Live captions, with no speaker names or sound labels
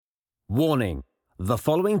Warning: the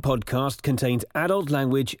following podcast contains adult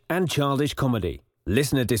language and childish comedy.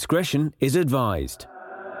 Listener discretion is advised.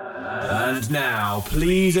 And now,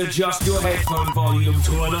 please adjust your headphone volume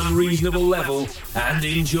to an unreasonable level and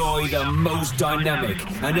enjoy the most dynamic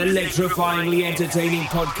and electrifyingly entertaining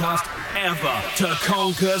podcast ever to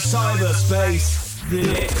conquer cyberspace.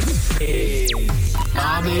 This is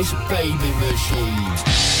Amish Baby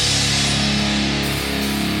Machine.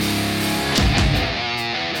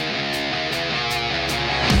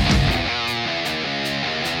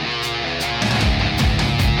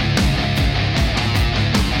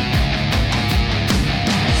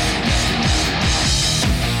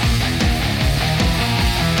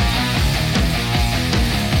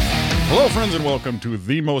 Hello, friends, and welcome to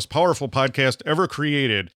the most powerful podcast ever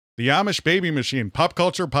created, the Amish Baby Machine pop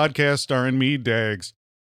culture podcast starring me, Dags.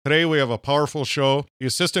 Today we have a powerful show. The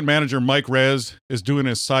assistant manager, Mike Rez, is doing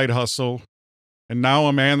his side hustle, and now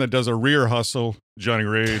a man that does a rear hustle, Johnny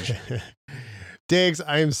Rage. Dags,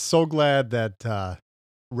 I am so glad that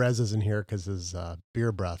Rez isn't here because his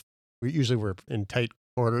beer breath. We're in tight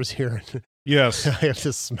quarters here. Yes. I have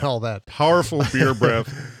to smell that. Powerful beer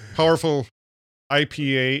breath. Powerful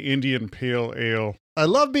IPA, Indian Pale Ale. I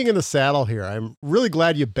love being in the saddle here. I'm really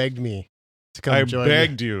glad you begged me to come join me. I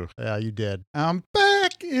begged you. Yeah, you did. I'm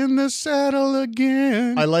back in the saddle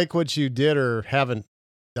again. I like what you did or haven't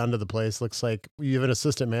done to the place. Looks like you have an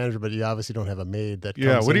assistant manager, but you obviously don't have a maid that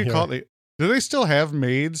comes what do in you here. call it? Do they still have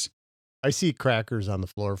maids? I see crackers on the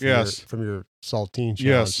floor from, from your saltine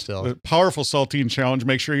challenge still. The powerful saltine challenge.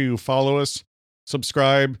 Make sure you follow us,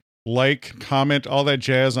 subscribe, like, comment, all that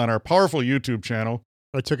jazz on our powerful YouTube channel.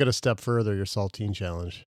 I took it a step further, your saltine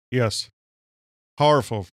challenge. Yes.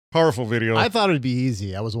 Powerful video. I thought it'd be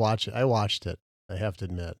easy. I watched it, I have to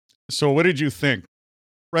admit. So what did you think?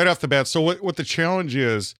 Right off the bat. So what the challenge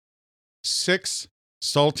is, 6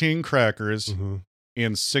 saltine crackers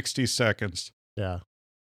in 60 seconds. Yeah.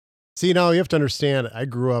 See, now you have to understand, I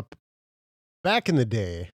grew up back in the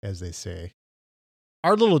day, as they say.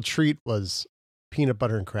 Our little treat was peanut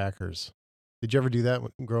butter and crackers. Did you ever do that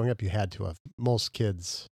when growing up? You had to have. Most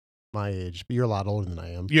kids my age, but you're a lot older than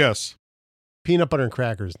I am. Yes. Peanut butter and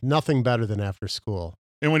crackers, nothing better than after school.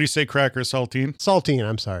 And when you say crackers, saltine? Saltine,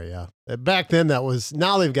 I'm sorry, yeah. Back then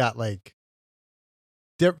now they've got like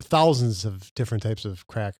thousands of different types of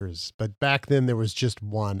crackers, but back then there was just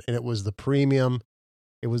one, and it was the premium.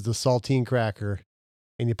 It was the saltine cracker,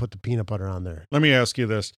 and you put the peanut butter on there. Let me ask you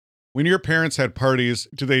this. When your parents had parties,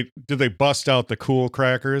 did they bust out the cool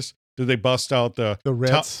crackers? Did they bust out the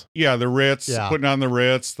Ritz? The Ritz, putting on the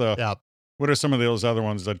Ritz. What are some of those other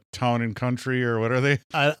ones? The Town and Country, or what are they?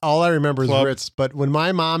 All I remember Club? is Ritz. But when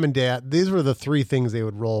my mom and dad, these were the 3 things they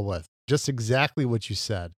would roll with. Just exactly what you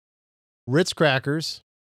said. Ritz crackers,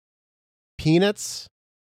 peanuts,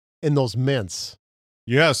 and those mints.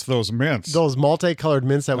 Yes, those mints. Those multicolored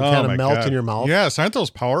mints that would kind of melt in your mouth. Yes, aren't those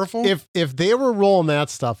powerful? If they were rolling that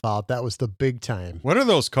stuff out, that was the big time. What are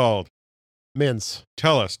those called? Mints.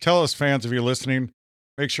 Tell us, fans, if you're listening.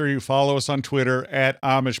 Make sure you follow us on Twitter at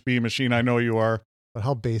Amish Bee Machine. I know you are. But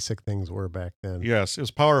how basic things were back then. Yes, it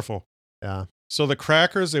was powerful. Yeah. So the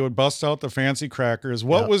crackers, they would bust out the fancy crackers.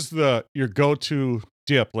 What was your go-to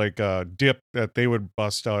dip, like a dip that they would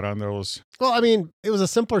bust out on those? Well, I mean, it was a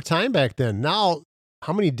simpler time back then. Now,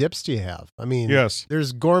 how many dips do you have? I mean, yes,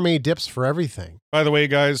 there's gourmet dips for everything. By the way,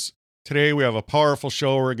 guys, today we have a powerful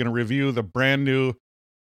show. We're going to review the brand new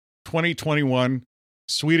 2021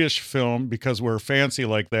 Swedish film, because we're fancy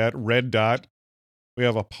like that, Red Dot. We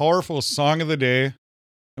have a powerful song of the day,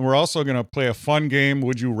 and we're also going to play a fun game,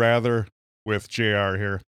 Would You Rather, with JR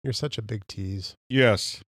here. You're such a big tease.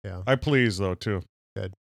 Yes. Yeah. I please, though, too.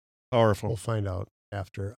 Good. Powerful. We'll find out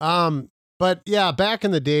after. But yeah, back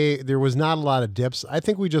in the day, there was not a lot of dips. I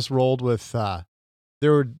think we just rolled with,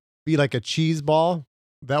 there would be like a cheese ball.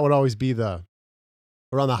 That would always be around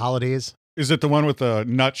the holidays. Is it the one with the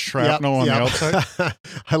nut shrapnel on the outside?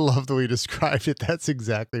 I love the way you described it. That's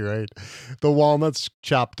exactly right. The walnuts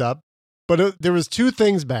chopped up. But there was 2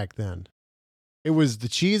 things back then. It was the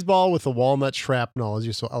cheese ball with the walnut shrapnel, as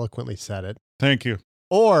you so eloquently said it. Thank you.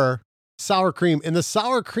 Or sour cream. And the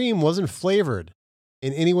sour cream wasn't flavored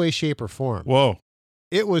in any way, shape, or form. Whoa.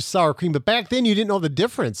 It was sour cream. But back then, you didn't know the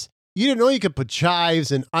difference. You didn't know you could put chives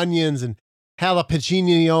and onions and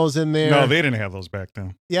jalapenos in there. No, they didn't have those back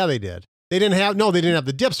then. Yeah, they did. They didn't have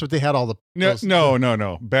the dips, but they had all the...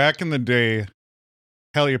 No. Back in the day,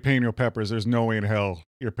 jalapeno peppers, there's no way in hell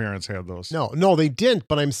your parents had those. No, they didn't,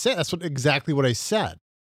 but I'm saying that's exactly what I said.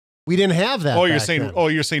 We didn't have that.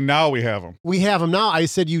 You're saying now we have them. We have them now. I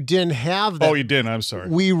said you didn't have that. Oh, you didn't. I'm sorry.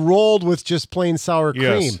 We rolled with just plain sour cream.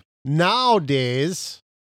 Yes. Nowadays,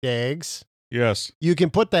 Dags. Yes. You can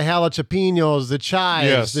put the jalapenos, the chives,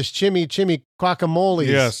 Yes. the chimmy guacamoles.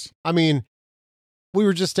 Yes. I mean, we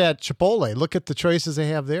were just at Chipotle. Look at the choices they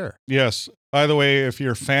have there. Yes. By the way, if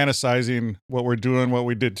you're fantasizing what we're doing, what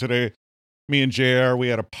we did today, me and JR, we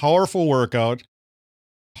had a powerful workout,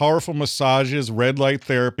 powerful massages, red light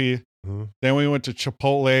therapy. Mhm. Then we went to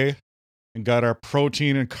Chipotle and got our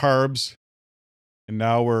protein and carbs. And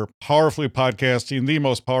now we're powerfully podcasting, the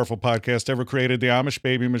most powerful podcast ever created, the Amish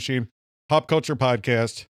Baby Machine, Pop Culture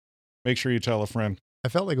Podcast. Make sure you tell a friend. I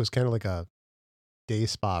felt like it was kind of like a day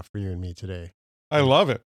spa for you and me today. I love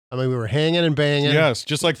it. I mean, we were hanging and banging. Yes,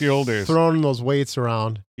 just like the old days. Throwing those weights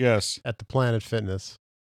around Yes. at the Planet Fitness.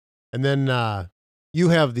 And then you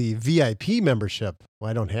have the VIP membership. Well,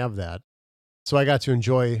 I don't have that. So I got to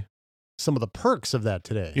enjoy some of the perks of that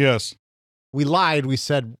today. Yes. We lied. We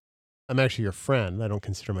said, I'm actually your friend. I don't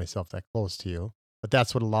consider myself that close to you. But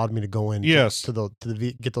that's what allowed me to go in Yes.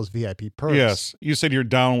 get those VIP perks. Yes. You said you're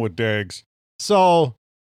down with Dags. So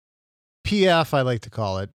PF, I like to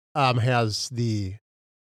call it, has the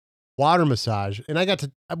water massage. And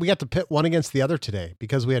we got to pit one against the other today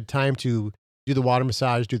because we had time to do the water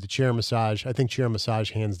massage, do the chair massage. I think chair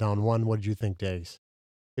massage hands down won. What did you think, Dags?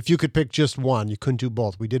 If you could pick just one, you couldn't do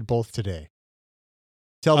both. We did both today.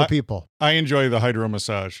 Tell the people. I enjoy the hydro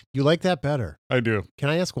massage. You like that better. I do. Can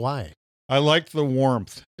I ask why? I like the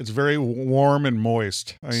warmth. It's very warm and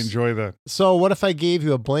moist. I enjoy that. So what if I gave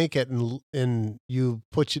you a blanket and you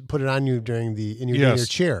put it on you during in your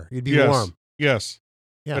chair? You'd be warm. Yes.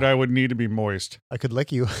 Yeah. But I would need to be moist. I could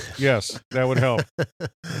lick you. Yes, that would help.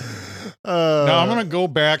 Now I'm going to go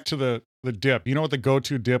back to the dip. You know what the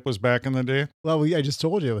go-to dip was back in the day? Well, I just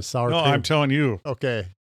told you it was sour No, cream. I'm telling you. Okay.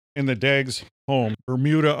 In the Dags home,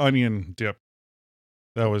 Bermuda onion dip.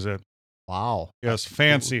 That was it. Wow. Yes,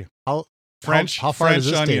 fancy. How Far French does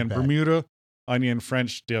this date onion, back? Bermuda onion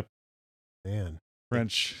French dip. Man.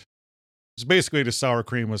 French. It's basically just sour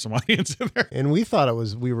cream with some onions in there. And we thought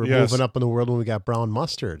we were Yes. moving up in the world when we got brown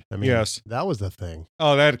mustard. I mean, Yes. that was the thing.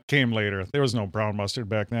 Oh, that came later. There was no brown mustard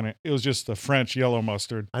back then. It was just the French yellow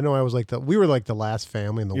mustard. I know we were like the last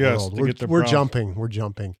family in the Yes, world. to get the We're brown. jumping. We're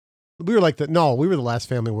jumping. We were the last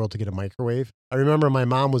family in the world to get a microwave. I remember my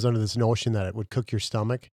mom was under this notion that it would cook your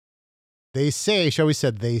stomach. They said,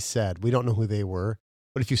 we don't know who they were,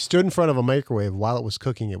 but if you stood in front of a microwave while it was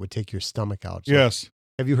cooking, it would take your stomach out. So Yes,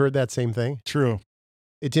 have you heard that same thing? true.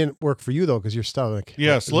 It didn't work for you though, because your stomach.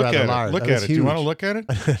 Yes, was look rather at large. it. Look That at was it. Do you want to huge. look at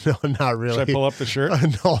it? No, not really. Should I pull up the shirt?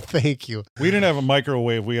 No, thank you. We didn't have a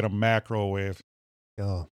microwave. We had a macrowave.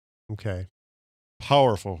 Oh, okay.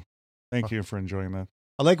 Powerful. Thank you for enjoying that.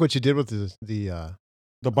 I like what you did with The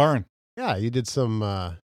barn. yeah, you did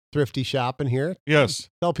some thrifty shopping here. Yes.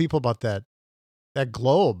 Tell people about that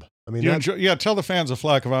globe. I mean, Tell the fans of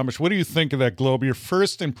Flock of Amish, what do you think of that globe? Your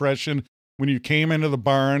first impression when you came into the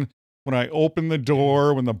barn, when I opened the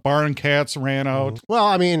door, when the barn cats ran out. Well,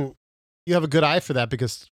 I mean, you have a good eye for that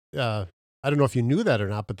because I don't know if you knew that or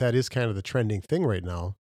not, but that is kind of the trending thing right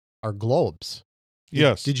now, are globes.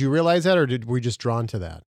 Yes. Did you realize that, or were you just drawn to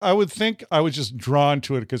that? I would think I was just drawn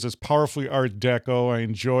to it because it's powerfully Art Deco. I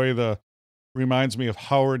enjoy reminds me of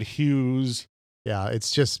Howard Hughes. Yeah, it's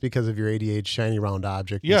just because of your 88 shiny round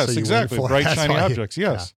object. Yes, so you exactly. went for it. Bright, That's shiny why you- objects.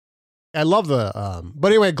 Yes. I love but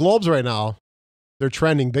anyway, globes right now, they're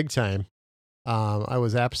trending big time. I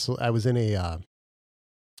was in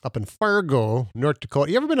up in Fargo, North Dakota.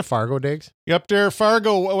 You ever been to Fargo, Diggs? Yep, there,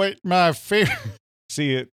 Fargo. Wait, my favorite.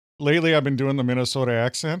 See it lately. I've been doing the Minnesota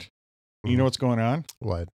accent. You know what's going on?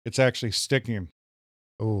 What? It's actually sticking.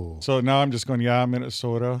 Oh, So now I'm just going,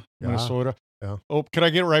 Minnesota. Yeah. Oh, can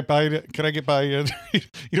I get right by it? Can I get by it? You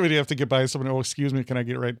don't really have to get by someone. Oh, excuse me. Can I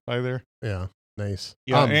get right by there? yeah, nice.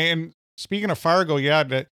 Yeah. And speaking of Fargo,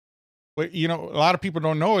 what a lot of people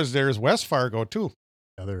don't know is there's West Fargo too.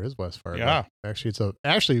 Yeah, there is West Fargo. Yeah.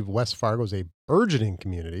 Actually, West Fargo is a burgeoning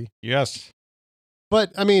community. Yes.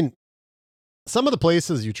 But I mean, some of the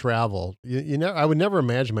places you travel, I would never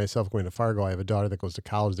imagine myself going to Fargo. I have a daughter that goes to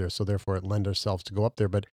college there, so therefore it lends ourselves to go up there.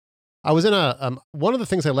 But I was in one of the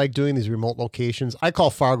things I like doing these remote locations. I call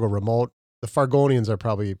Fargo remote. The Fargonians are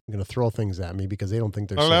probably going to throw things at me because they don't think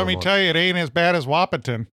they're. Well, so let me remote. tell you, it ain't as bad as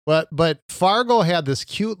Wahpeton. But Fargo had this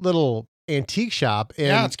cute little antique shop, and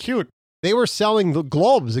Yeah, it's cute. they were selling the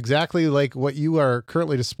globes exactly like what you are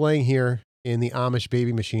currently displaying here in the Amish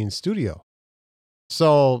Baby Machine studio.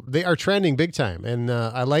 So they are trending big time, and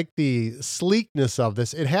I like the sleekness of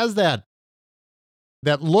this. It has that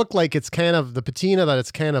look like it's kind of the patina that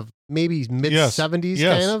it's kind of maybe mid 70s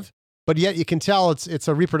Yes. kind of, but yet you can tell it's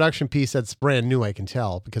a reproduction piece that's brand new. I can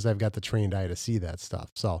tell because I've got the trained eye to see that stuff.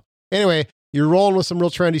 So anyway, You're rolling with some real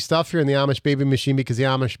trendy stuff here in the Amish Baby Machine because the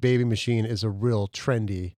Amish Baby Machine is a real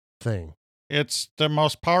trendy thing. It's the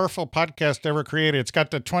most powerful podcast ever created. It's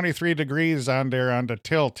got the 23 degrees on there on the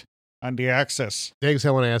tilt, on the axis. Diggs,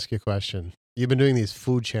 I want to ask you a question. You've been doing these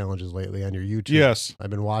food challenges lately on your YouTube. Yes. I've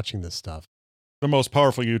been watching this stuff. The most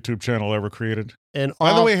powerful YouTube channel ever created. And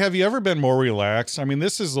by the way, have you ever been more relaxed? I mean,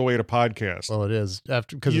 this is the way to podcast. Well, it is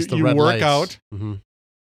because it's the you red work lights. out, Mm-hmm.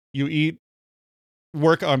 you eat,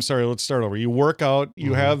 I'm sorry, let's start over. You work out,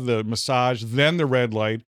 you have the massage, then the red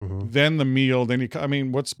light, then the meal, then I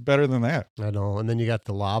mean, what's better than that? I know. And then you got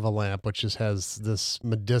the lava lamp, which just has this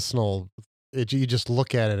medicinal. You just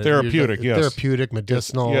look at it. Therapeutic, yes. Therapeutic,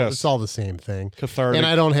 medicinal. Yes. It's all the same thing. Cathartic. And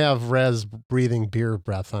I don't have Rez breathing beer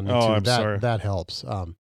breath on me too. I'm sorry. That helps.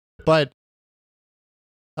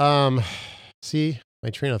 See, my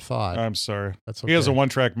train of thought. I'm sorry. That's okay. He has a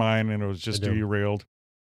one-track mind, and it was just derailed.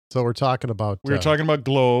 So we're talking about. We were talking about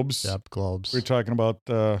globes. Yep, globes. We were talking about.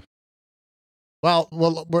 Well,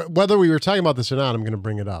 whether we were talking about this or not, I'm going to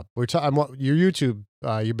bring it up. We're talking your YouTube.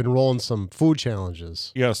 You've been rolling some food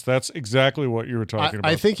challenges. Yes, that's exactly what you were talking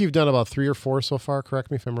about. I think you've done about 3 or 4 so far. Correct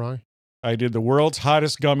me if I'm wrong. I did the world's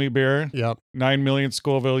hottest gummy bear. Yep. 9 million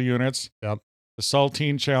Scoville units. Yep. The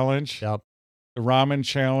saltine challenge. Yep. The ramen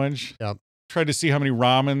challenge. Yep. Tried to see how many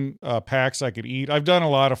ramen packs I could eat. I've done a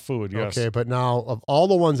lot of food. Yes. Okay, but now of all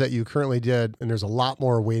the ones that you currently did, and there's a lot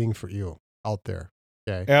more waiting for you out there.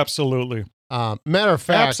 Okay. Absolutely. Matter of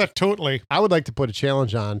fact, absolutely. I would like to put a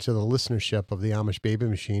challenge on to the listenership of the Amish Baby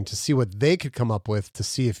Machine to see what they could come up with to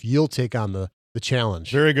see if you'll take on the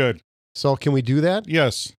challenge. Very good. So can we do that?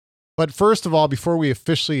 Yes. But first of all, before we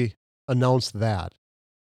officially announce that,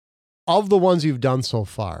 of the ones you've done so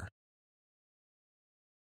far,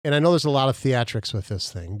 and I know there's a lot of theatrics with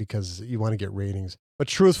this thing because you want to get ratings, but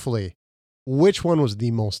truthfully, which one was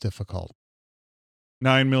the most difficult?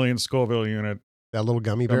 9 million Scoville unit. That little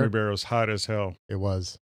gummy bear? Gummy bear was hot as hell. It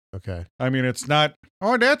was. Okay. I mean, it's not,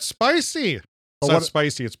 that's spicy. It's not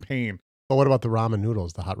spicy, it's pain. But what about the ramen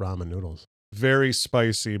noodles, the hot ramen noodles? Very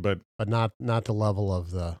spicy, but not the level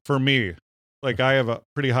of the... For me, like I have a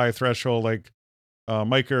pretty high threshold. Like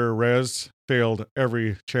Micah Rez failed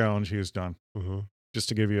every challenge he's done. Mm-hmm. Just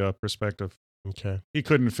to give you a perspective. Okay. He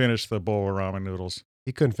couldn't finish the bowl of ramen noodles.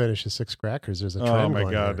 He couldn't finish his 6 crackers. There's a trend. Oh my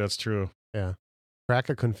God, there. that's true. Yeah.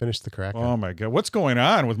 Cracker couldn't finish the cracker. Oh my God. What's going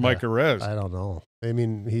on with Micah Rez? I don't know. I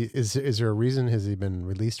mean, is there a reason? Has he been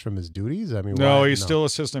released from his duties? I mean, no, he's still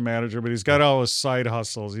assistant manager, but he's got all his side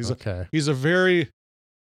hustles. He's he's a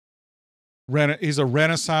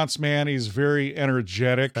Renaissance man. He's very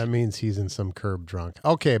energetic. That means he's in some curb drunk.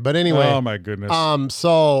 Okay, but anyway. Oh my goodness.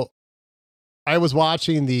 So I was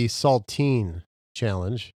watching the Saltine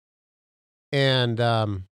challenge, and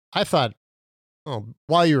I thought,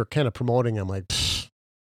 while you were kind of promoting, I'm like,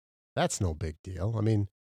 that's no big deal. I mean,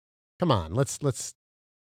 come on, let's.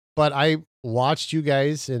 But I watched you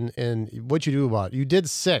guys, and what'd you do about it? You did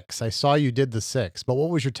 6. I saw you did the 6, but what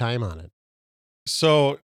was your time on it?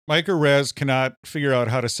 So Micah Rez cannot figure out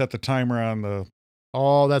how to set the timer on the.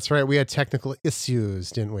 Oh, that's right. We had technical issues,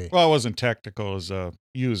 didn't we? Well, it wasn't technical. It was a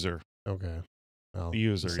user. Okay. Well, the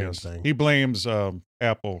user, same yes. thing. He blames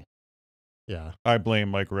Apple. Yeah. I blame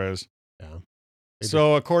Mike Rez. Yeah.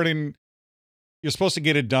 So you're supposed to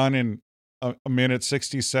get it done in a minute,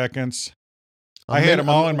 60 seconds. I had them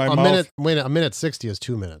all in my mouth. A minute 60 is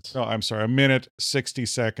 2 minutes. No, I'm sorry. A minute, 60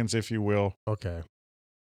 seconds, if you will. Okay.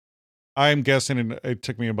 I'm guessing it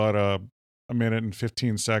took me about a minute and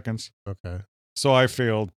 15 seconds. Okay. So I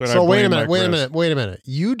failed. But so wait a minute.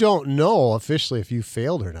 You don't know officially if you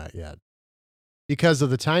failed or not yet because of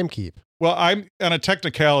the time keep. Well, I'm on a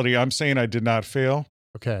technicality. I'm saying I did not fail.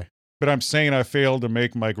 Okay. But I'm saying I failed to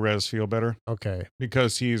make Mike Rez feel better. Okay.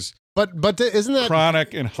 Because he's isn't that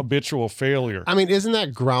chronic and habitual failure? I mean, isn't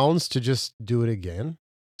that grounds to just do it again?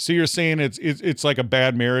 So you're saying it's like a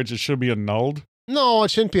bad marriage. It should be annulled? No, it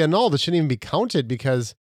shouldn't be annulled. It shouldn't even be counted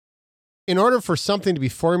because in order for something to be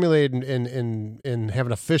formulated and have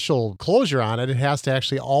an official closure on it, it has to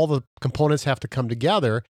actually, all the components have to come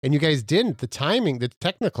together. And you guys didn't. The timing, the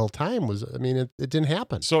technical time was, I mean, it didn't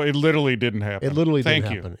happen. So it literally didn't happen. It literally Thank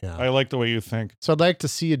didn't you. happen. Yeah. I like the way you think. So I'd like to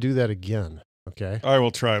see you do that again. Okay. I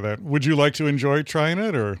will try that. Would you like to enjoy trying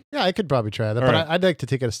it or? Yeah, I could probably try that, All but right. I'd like to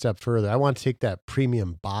take it a step further. I want to take that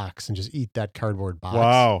premium box and just eat that cardboard box.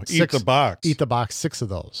 Wow. Eat the box. Eat the box, 6 of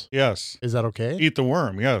those. Yes. Is that okay? Eat the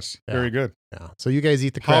worm. Yes. Yeah. Very good. Yeah. So you guys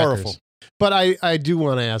eat the crackers. Powerful. But I do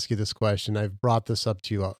want to ask you this question. I've brought this up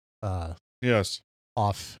to you Yes.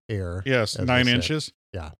 off air. Yes. as 9 I said. inches.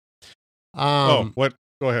 Yeah. What?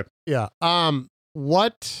 Go ahead. Yeah.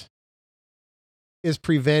 What is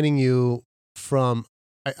preventing you from,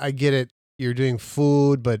 I get it. you're doing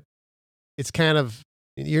food, but it's kind of,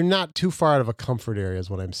 you're not too far out of a comfort area is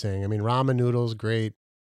what I'm saying. I mean, ramen noodles, great.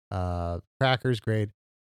 Crackers, great.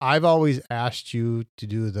 I've always asked you to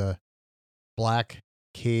do the black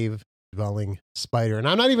cave dwelling spider. And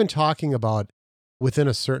I'm not even talking about within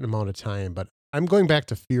a certain amount of time, but I'm going back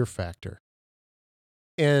to Fear Factor.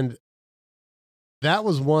 And that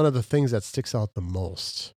was one of the things that sticks out the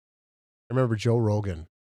most. I remember Joe Rogan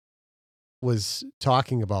was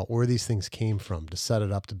talking about where these things came from to set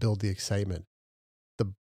it up, to build the excitement.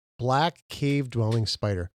 The black cave dwelling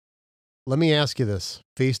spider. Let me ask you this,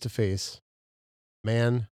 face to face,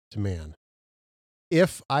 man to man.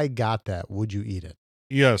 If I got that, would you eat it?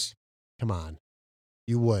 Yes. Come on.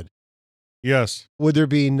 You would. Yes. Would there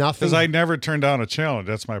be nothing? Because I never turned down a challenge.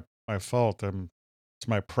 That's my fault. It's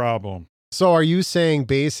my problem. So are you saying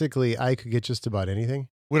basically I could get just about anything?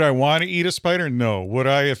 Would I want to eat a spider? No. Would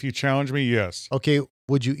I if you challenge me? Yes. Okay.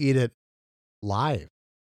 Would you eat it live?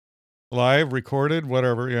 Live, recorded,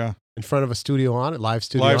 whatever, yeah. In front of a studio on it? Live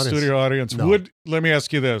studio Live audience? studio audience. No. Let me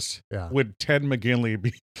ask you this. Yeah. Would Ted McGinley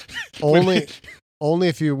be Only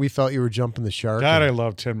if we felt you were jumping the shark. God, I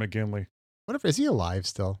love Ted McGinley. What if, is he alive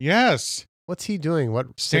still? Yes. What's he doing?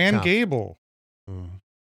 What? Stan sitcom? Gable.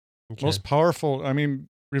 Okay. Most powerful. I mean,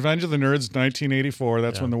 Revenge of the Nerds, 1984.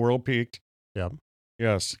 That's Yeah. when the world peaked. Yep.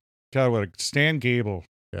 Yes. God, what a Stan Gable.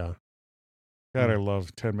 Yeah. God, I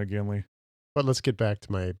love Ted McGinley. But let's get back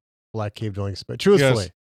to my black cave dwelling spider. Truthfully.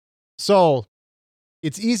 Yes. So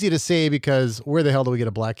it's easy to say because where the hell do we get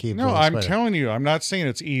a black cave No, dwelling I'm spider? telling you, I'm not saying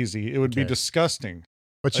it's easy. It would be Okay. disgusting.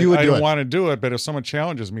 But you would I do don't it. want to do it, but if someone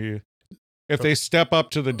challenges me, if they step up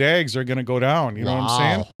to the dags, they're going to go down. You know what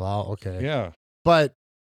I'm saying? Wow. Okay. Yeah. But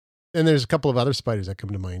then there's a couple of other spiders that come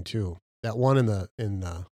to mind too. That one in the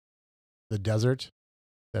desert,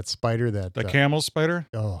 that spider that The camel spider?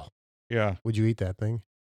 Oh, Yeah. would you eat that thing?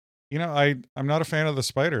 You know, I'm not a fan of the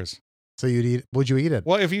spiders. So would you eat it?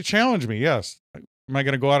 Well, if you challenge me, yes. Am I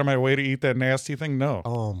going to go out of my way to eat that nasty thing? No.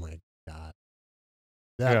 Oh my God.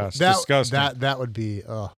 Yeah, it's disgusting. That would be,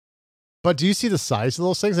 but do you see the size of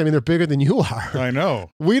those things? I mean, they're bigger than you are. I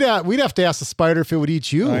know. We'd have to ask the spider if it would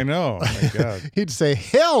eat you. I know. Oh my God. He'd say,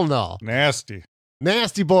 hell no. Nasty.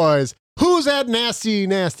 Nasty boys. Who's that nasty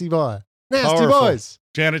boy? Nasty Powerful. boys.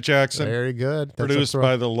 Janet Jackson, Very good. That's a produced throw.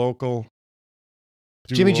 by the local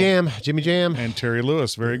Jimmy duo, Jam. and Terry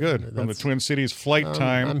Lewis. Very good. From the That's- Twin Cities Flight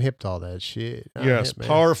Time. I'm hip to all that shit. I'm Yes, hip, man.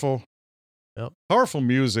 powerful. Yep. Powerful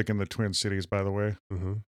music in the Twin Cities, by the way.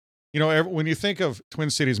 Mm-hmm. You know, when you think of Twin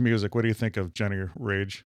Cities music, what do you think of Jenny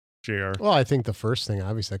Rage, JR? Well, I think the first thing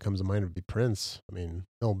obviously that comes to mind would be Prince. I mean,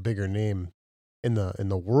 no bigger name in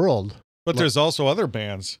the world. But there's also other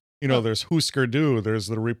bands. You know, there's Husker Du, there's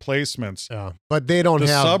the Replacements, Yeah, but they don't the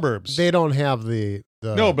have Suburbs. They don't have the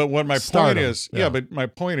No, but what my point stardom. is, Yeah. but my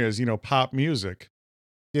point is, you know, pop music.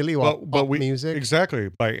 Dilly But pop we music. exactly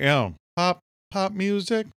by M. Pop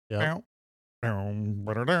music. Yeah.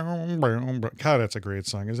 God, that's a great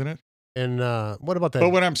song, isn't it? And what about that? But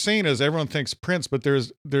what I'm saying is, everyone thinks Prince, but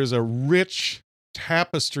there's a rich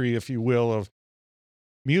tapestry, if you will, of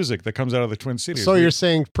music that comes out of the Twin Cities. So you're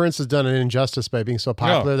saying Prince has done an injustice by being so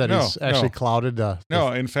popular that he's actually clouded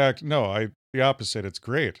No, in fact, no. The opposite. It's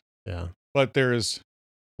great, yeah. but there's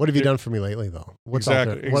What have you done for me lately, though? What's out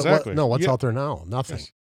Exactly, there? exactly. What's Yeah. out there now? Nothing.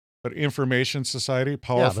 yes. But Information Society, Yeah,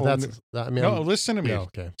 powerful. but that's. I mean, no, listen to me. yeah,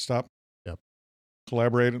 okay. Stop. Yep.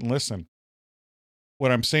 Collaborate and listen.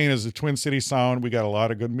 What I'm saying is the Twin City sound, we got a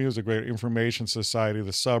lot of good music, right? Information Society,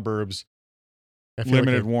 the Suburbs, I feel like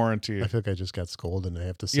Limited Warranty. I feel like I just got scolded and I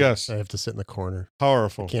have to sit. Yes. I have to sit in the corner.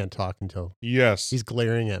 Powerful. I can't talk until Yes. he's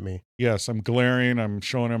glaring at me. Yes, I'm glaring. I'm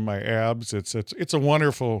showing him my abs. It's a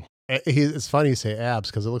wonderful. It's funny you say abs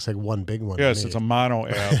because it looks like one big one. to Yes, me. it's a mono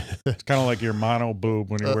ab. It's kind of like your mono boob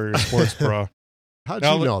when you wear your sports bra. How'd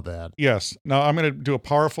Now you let- know that? Yes. Now I'm going to do a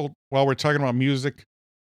powerful. While we're talking about music,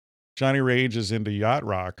 Johnny Rage is into yacht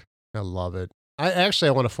rock. I love it. I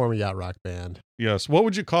want to form a yacht rock band. Yes. What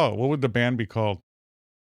would you call it? What would the band be called?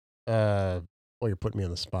 Well, you're putting me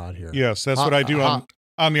on the spot here. Yes, that's what I do on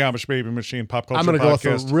the Amish Baby Machine Pop Culture I'm going to go with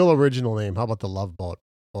Podcast. the real original name. How about the Love Boat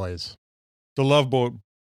Boys? The Love Boat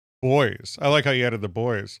Boys. I like how you added the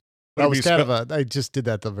boys. Would That it was be kind of I just did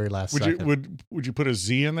that the very last Would you second. would you put a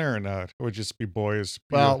Z in there or not? Or would it just be boys?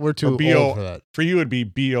 Well, we're too old for that. For you, it'd be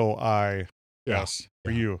BOI. Yes.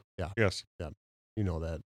 For Yeah. you. Yeah. Yes. You know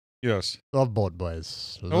that. Yes. Love Boat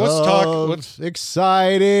Boys. Now let's talk- Love's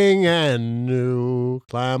exciting and new.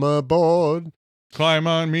 Climb aboard. Climb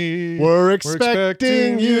on me. We're expecting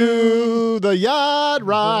expecting you. The yacht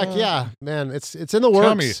rock. Yacht. Yeah, man, it's in the Tell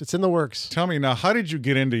works. me. It's in the works. Tell me now, how did you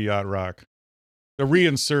get into yacht rock? The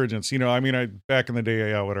reinsurgence, I mean, back in the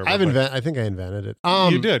day, yeah, whatever. I think I invented it.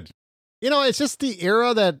 You did. It's just the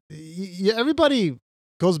era that everybody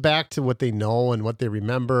goes back to what they know and what they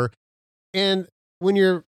remember. And when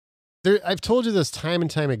you're there, I've told you this time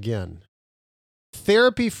and time again.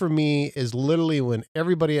 Therapy for me is literally when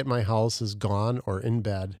everybody at my house is gone or in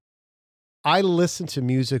bed. I listen to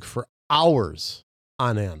music for hours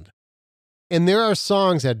on end. And there are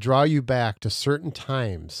songs that draw you back to certain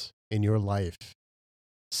times in your life.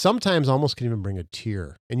 Sometimes almost can even bring a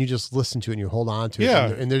tear, and you just listen to it and you hold on to it. Yeah.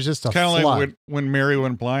 And there's just a kind of flood. like when Mary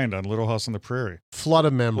went blind on Little House on the Prairie. Flood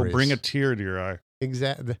of memories. Will bring a tear to your eye.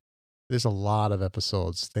 Exactly. There's a lot of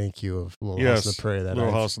episodes. Thank you of Little Yes, House on the Prairie.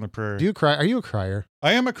 Little House on the Prairie. Do you cry? Are you a crier?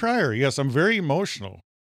 I am a crier. Yes, I'm very emotional.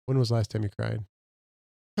 When was the last time you cried?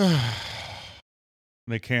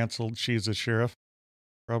 They canceled She's a Sheriff,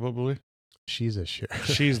 probably. She's a sheriff.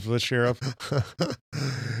 She's the Sheriff.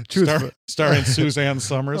 Truth. Starring Suzanne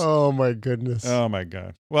Summers. Oh my goodness. Oh my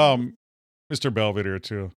God. Well, Mr. Belvedere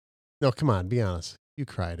too. No, come on, be honest. You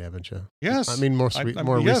cried, haven't you? Yes. I mean, recently.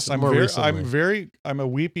 I'm a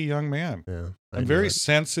weepy young man. Yeah. I'm very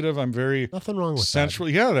sensitive. I'm very nothing wrong with sensual.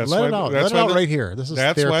 that. Yeah, that's Let why. it out. That's Let it why out right here. This is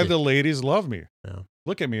that's therapy. why the ladies love me. Yeah.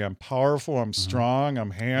 Look at me. I'm powerful. I'm strong.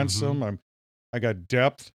 I'm handsome. I got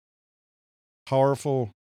depth, powerful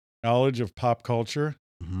knowledge of pop culture.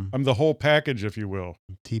 I'm the whole package, if you will.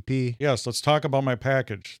 TP. Yes, let's talk about my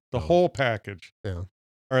package. The whole package. Yeah. All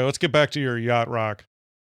right, let's get back to your yacht rock.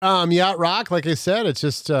 Yacht rock, like I said, it's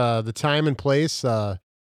just the time and place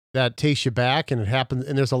that takes you back, and it happens.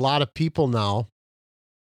 And there's a lot of people now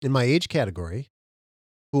in my age category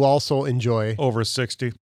who also enjoy Over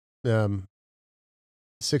 60.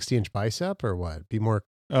 60-inch bicep or what? Be more.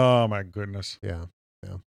 Oh my goodness. Yeah.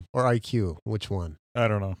 Or IQ. Which one? I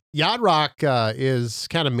don't know. Yacht rock is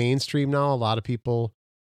kind of mainstream now. A lot of people,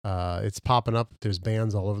 it's popping up. There's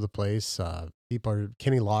bands all over the place.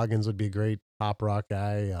 Kenny Loggins would be a great pop rock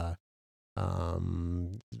guy.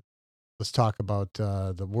 Let's talk about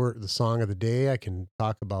the song of the day. I can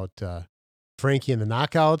talk about Frankie and the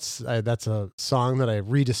Knockouts. That's a song that I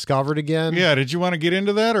rediscovered again. Yeah. Did you want to get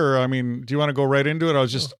into that, or I mean, do you want to go right into it? I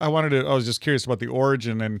was just curious about the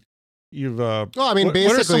origin, and you've.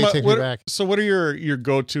 Basically, take me back. So, what are your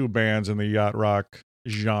go-to bands in the yacht rock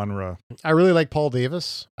genre? I really like Paul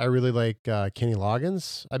Davis. I really like Kenny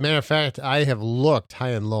Loggins. As a matter of fact, I have looked high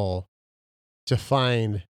and low to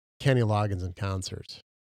find Kenny Loggins in concert.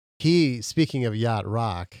 Speaking of yacht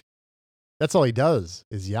rock, that's all he does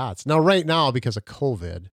is yachts. Now, right now, because of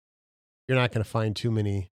COVID, you're not going to find too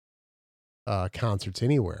many concerts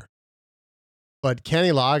anywhere. But Kenny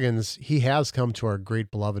Loggins, he has come to our great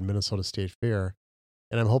beloved Minnesota State Fair,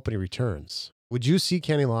 and I'm hoping he returns. Would you see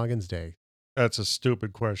Kenny Loggins Day? That's a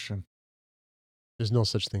stupid question. There's no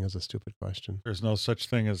such thing as a stupid question. There's no such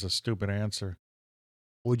thing as a stupid answer.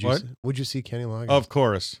 Would you see Kenny Loggins? Of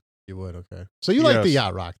course. You would, okay. So you like the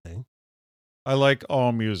yacht rock thing. I like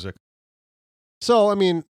all music. So, I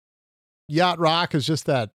mean, yacht rock is just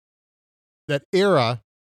that era.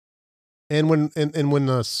 And when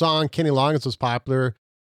the song Kenny Loggins was popular,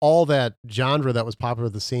 all that genre that was popular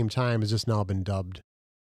at the same time has just now been dubbed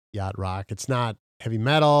yacht rock. It's not heavy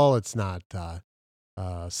metal. It's not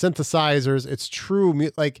synthesizers. It's true,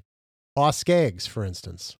 like Boss Skaggs, for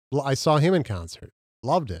instance. I saw him in concert.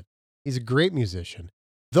 Loved it. He's a great musician.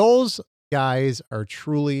 Those guys are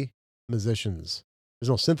truly musicians. There's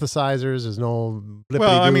no synthesizers. There's no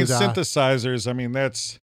synthesizers. I mean,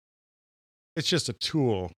 it's just a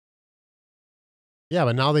tool. Yeah,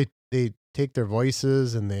 but now they take their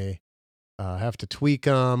voices and they have to tweak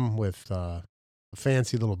them with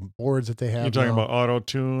fancy little boards that they have. You're talking about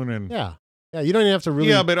auto-tune and yeah. You don't even have to really.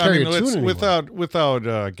 Yeah, but I mean, without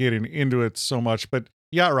without getting into it so much. But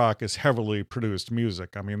yacht rock is heavily produced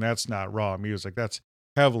music. I mean, that's not raw music. That's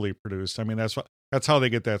heavily produced. I mean, that's how they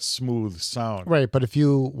get that smooth sound. Right, but if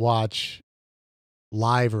you watch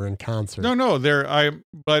live or in concert. No,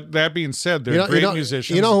 but that being said, they're great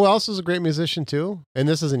musicians. You know who else is a great musician too? And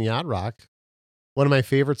this isn't yacht rock. One of my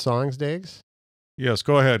favorite songs, Diggs. Yes,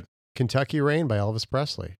 go ahead. Kentucky Rain by Elvis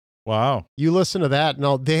Presley. Wow. You listen to that.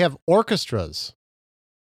 Now they have orchestras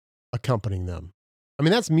accompanying them. I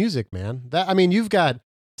mean, that's music, man. You've got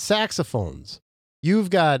saxophones, you've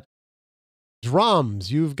got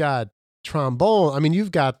drums, you've got trombone. I mean,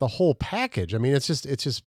 you've got the whole package. I mean, it's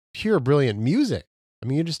just pure brilliant music. I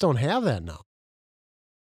mean, you just don't have that now.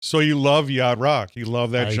 So you love yacht rock. You love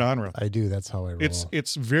that genre. I do. That's how I roll.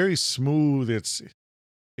 It's very smooth. It's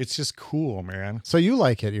just cool, man. So you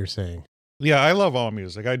like it, you're saying? Yeah, I love all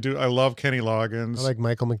music. I do. I love Kenny Loggins. I like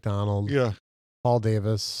Michael McDonald. Yeah. Paul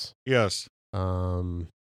Davis. Yes.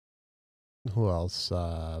 Who else?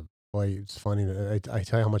 Boy, it's funny. I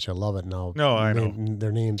tell you how much I love it now. No, I know.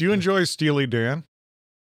 Their names. Do you enjoy Steely Dan?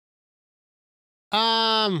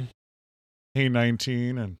 Hey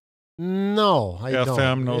 19 and No, I don't.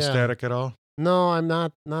 FM, no Yeah. static at all? No, I'm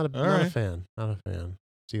not a right. fan. Not a fan.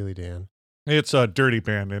 Steely Dan. It's a dirty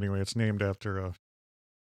band anyway. It's named after a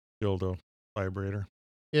dildo vibrator.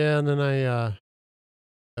 Yeah, and then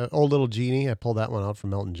Old Little Genie. I pulled that one out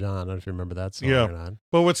from Elton John. I don't know if you remember that song Yeah. or not.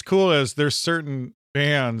 But what's cool is there's certain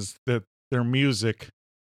bands that their music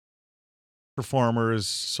performers,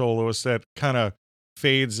 soloists, that kind of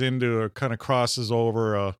fades into or kind of crosses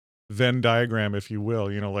over a Venn diagram, if you will.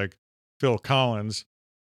 Like Phil Collins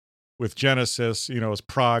with Genesis, is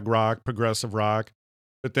prog rock, progressive rock.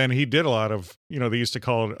 But then he did a lot of, they used to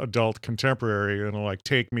call it adult contemporary, like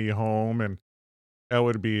Take Me Home. And that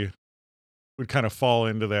would kind of fall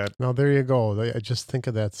into that. Now, there you go. I just think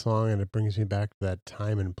of that song and it brings me back to that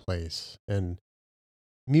time and place. And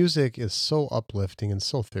music is so uplifting and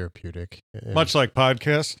so therapeutic. And Much like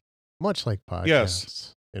podcasts. much like podcasts.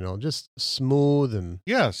 Yes. Just smooth and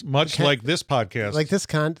Yes. Much Can't- like this podcast. like this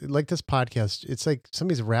podcast. It's like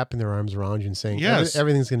somebody's wrapping their arms around you and saying, Yes.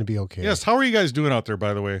 everything's going to be okay. Yes. How are you guys doing out there,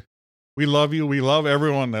 by the way? We love you. We love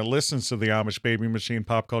everyone that listens to the Amish Baby Machine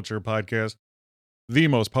Pop Culture Podcast, the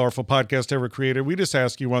most powerful podcast ever created. We just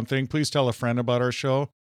ask you one thing. Please tell a friend about our show.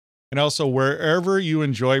 And also, wherever you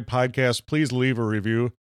enjoy podcasts, please leave a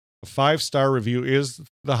review. A 5-star review is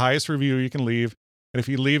the highest review you can leave. And if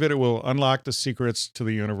you leave it, it will unlock the secrets to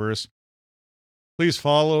the universe. Please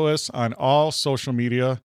follow us on all social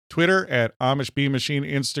media. Twitter at Amish Bee Machine,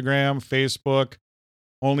 Instagram, Facebook,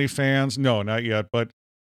 OnlyFans. No, not yet, but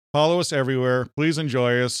follow us everywhere. Please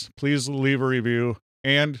enjoy us. Please leave a review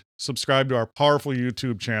and subscribe to our powerful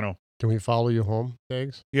YouTube channel. Can we follow you home,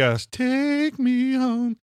 Dags? Yes. Take me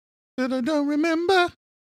home that I don't remember.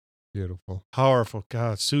 Beautiful. Powerful.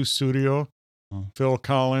 God. Sue Studio. Phil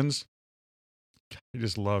Collins. I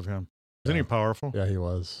just love him. Isn't he powerful? Yeah, he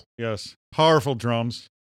was. Yes. Powerful drums.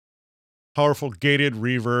 Powerful gated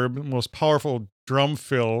reverb. Most powerful drum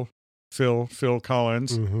fill. Phil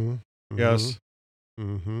Collins. Mm-hmm. Yes.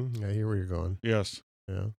 Mm-hmm. Yeah, I hear where you're going. Yes.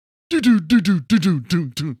 Yeah. Do.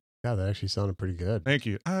 Yeah, that actually sounded pretty good. Thank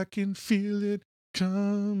you. I can feel it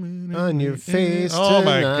coming On your face Oh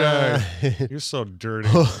my God. tonight. You're so dirty.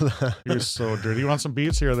 You're so dirty. You want some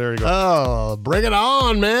beats here? There you go. Oh, bring it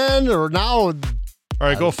on, man. Or now, All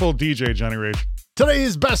right, go full DJ, Johnny Rage.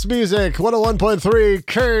 today's best music, 101.3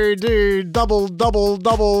 KD double W.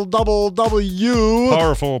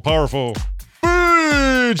 Powerful.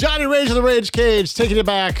 Hey, Johnny Rage of the Rage Cage, taking it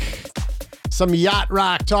back. Some yacht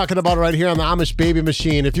rock, talking about it right here on the Amish Baby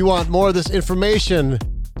Machine. If you want more of this information,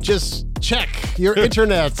 just check your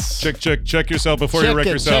internets. Check yourself before you wreck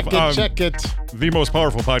yourself. Check it. The most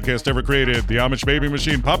powerful podcast ever created, the Amish Baby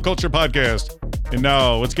Machine Pop Culture Podcast. And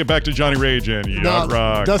now, let's get back to Johnny Rage and Yacht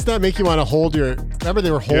Rock. Does that make you want to hold your... Remember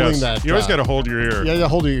they were holding that... You always got to hold your ear. Yeah,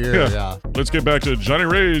 hold your ear, yeah. Let's get back to Johnny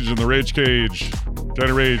Rage and the Rage Cage.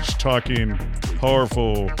 Johnny Rage talking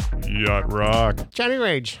powerful Yacht Rock. Johnny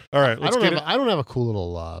Rage. All right, let's get it. I don't have a cool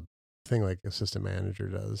little thing like assistant manager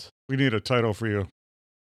does. We need a title for you.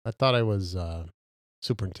 I thought I was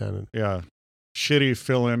superintendent. Yeah. Shitty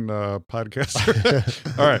fill-in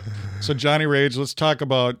podcaster. All right. So Johnny Rage, let's talk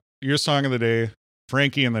about your song of the day,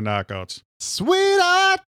 Frankie and the Knockouts.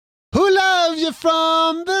 Sweetheart, who loves you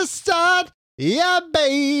from the start? Yeah,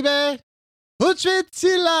 baby, who treats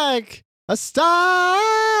you like a star?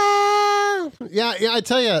 Yeah, I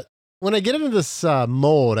tell you, when I get into this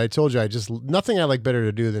mode, I told you nothing I like better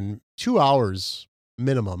to do than 2 hours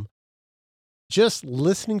minimum just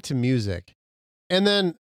listening to music. And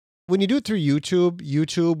then when you do it through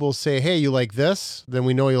YouTube will say, hey, you like this? Then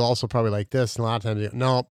we know you'll also probably like this. And a lot of times,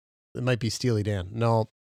 no, it might be Steely Dan. No,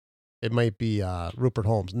 it might be Rupert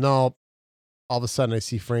Holmes. No, all of a sudden I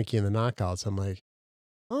see Frankie and the Knockouts. I'm like,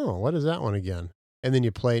 oh, what is that one again? And then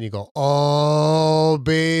you play and you go, oh,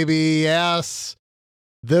 baby, yes.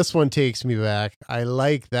 This one takes me back. I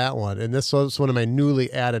like that one. And this was one of my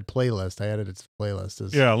newly added playlists. I added it to the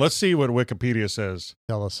playlist. Yeah, let's see what Wikipedia says.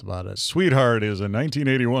 Tell us about it. Sweetheart is a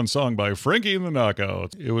 1981 song by Frankie and the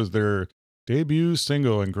Knockouts. It was their debut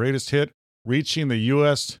single and greatest hit, reaching the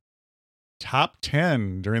U.S. top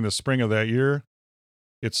 10 during the spring of that year.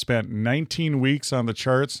 It spent 19 weeks on the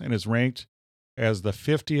charts and is ranked as the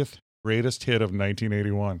 50th greatest hit of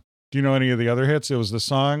 1981. Do you know any of the other hits? It was the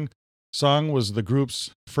song was the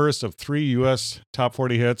group's first of 3 U.S. top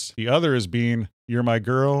 40 hits. The other is being You're My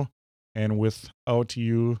Girl and Without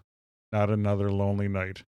You, Not Another Lonely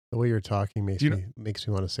Night. The way you're talking makes me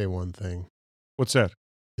want to say one thing. What's that?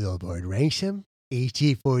 Billboard ranks him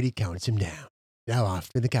AT40 counts him down. Now off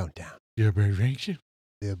to the countdown. Billboard ranks you.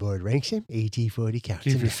 Billboard ranks him. AT40 counts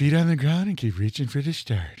Keep him your down. feet on the ground and keep reaching for the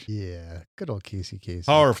stars. Yeah, good old Casey Kasem.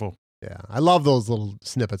 Powerful. Yeah, I love those little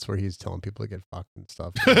snippets where he's telling people to get fucked and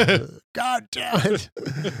stuff. God damn it.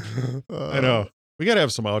 I know. We got to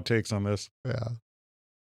have some outtakes on this. Yeah.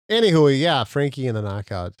 Anywho, yeah, Frankie and the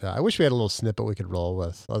Knockout. I wish we had a little snippet we could roll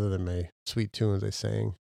with, other than my sweet tunes I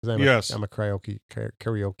sang. 'Cause Yes. I'm a karaoke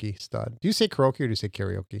stud. Do you say karaoke or do you say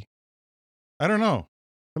karaoke? I don't know.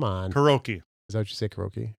 Come on. Karaoke. Is that what you say,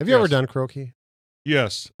 karaoke? Have you ever Yes. done karaoke?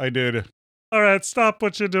 Yes, I did. All right, stop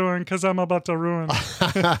what you're doing because I'm about to ruin.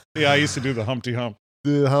 Yeah, I used to do the Humpty Hump.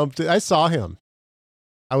 I saw him.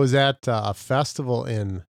 I was at a festival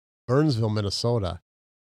in Burnsville, Minnesota,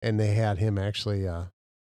 and they had him actually, and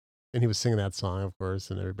he was singing that song, of course,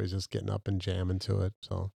 and everybody's just getting up and jamming to it.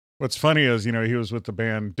 So What's funny is, he was with the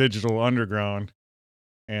band Digital Underground,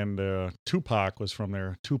 and Tupac was from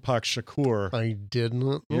there. Tupac Shakur. I didn't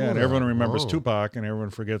know Yeah, and that. everyone remembers Oh. Tupac, and everyone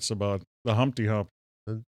forgets about the Humpty Hump.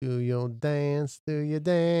 Do your dance,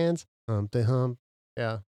 Humpty Hump.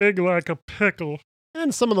 Yeah. Big like a pickle.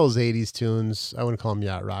 And some of those 80s tunes, I wouldn't call them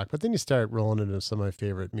yacht rock, but then you start rolling into some of my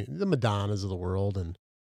favorite, the Madonnas of the world, and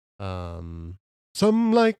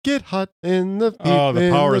some like it hot in the Oh, the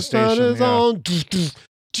when power the sun station, is yeah. on.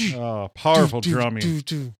 Oh, powerful drumming.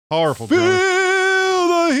 Powerful Feel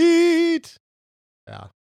drumming. the heat. Yeah.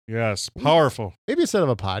 Yes, powerful. Maybe instead of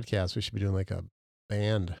a podcast, we should be doing like a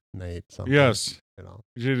band night. Something. Yes. You know.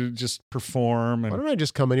 You should just perform. Why And don't I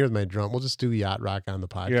just come in here with my drum? We'll just do yacht rock on the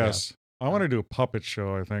podcast. yes. I want to do a puppet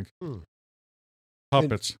show, I think. Hmm.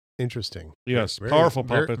 Puppets. Interesting. Yes, Very- powerful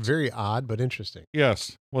very- puppets. Very odd, but interesting.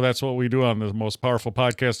 Yes. Well, that's what we do on the most powerful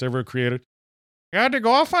podcast ever created. You had to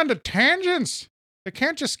go off on the tangents. They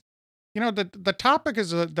can't just, the topic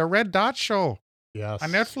is the Red Dot Show Yes.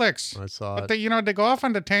 on Netflix. I saw But it. they go off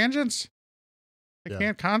on the tangents. They Yeah.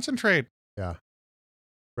 can't concentrate.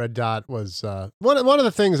 Red Dot was one of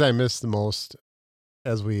the things I miss the most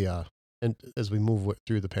as we move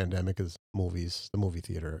through the pandemic is movies, the movie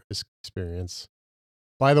theater experience.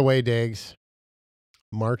 By the way, Dags,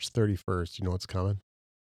 March 31st, you know what's coming?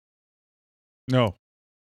 No.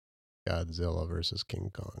 Godzilla versus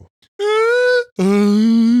King Kong.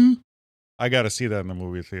 I got to see that in the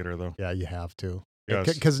movie theater, though. Yeah, you have to.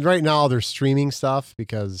 Yes. Because right now they're streaming stuff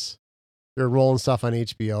because they're rolling stuff on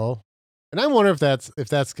HBO. And I wonder if that's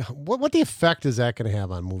what the effect is that going to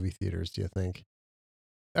have on movie theaters, do you think?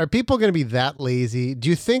 Are people going to be that lazy? Do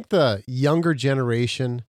you think the younger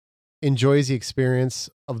generation enjoys the experience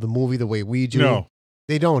of the movie the way we do? No.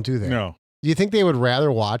 They don't, do they? No. Do you think they would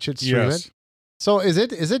rather watch it, stream Yes. it? So is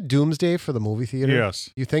it doomsday for the movie theater? Yes.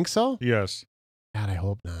 You think so? Yes. God, I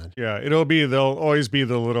hope not. Yeah. They'll always be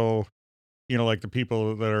the little, like the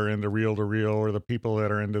people that are into reel to reel or the people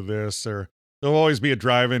that are into this, or there'll always be a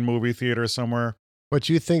drive-in movie theater somewhere. But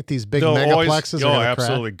you think these big They'll megaplexes are going to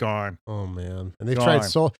absolutely gone. Oh man! And they've Gone. tried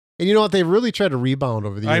so, and you know what? They've really tried to rebound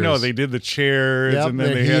over the years. I know they did the chairs, Yep, and then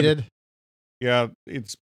they're they heated. had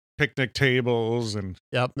it's picnic tables and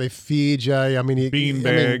Yep, they feed you. I mean,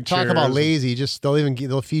 Beanbag talk about chairs. lazy. Just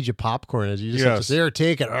they'll feed you popcorn as you just have to Yes. say, "Here,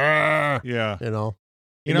 take it." Arrgh, yeah. You know,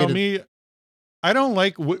 You They know made me. I don't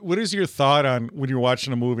like. What is your thought on when you're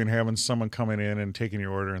watching a movie and having someone coming in and taking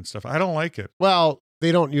your order and stuff? I don't like it. Well,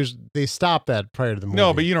 they don't use. They stop that prior to the movie.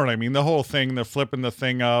 No, but you know what I mean. The whole thing, they're flipping the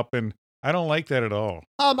thing up, and I don't like that at all.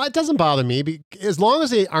 It doesn't bother me as long as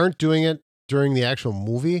they aren't doing it during the actual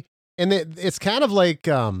movie. And it's kind of like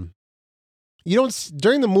you don't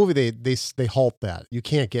during the movie they halt that. You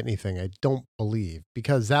can't get anything. I don't believe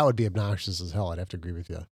because that would be obnoxious as hell. I'd have to agree with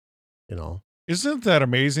you. You know. Isn't that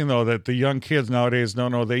amazing though that the young kids nowadays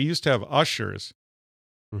don't know? They used to have ushers,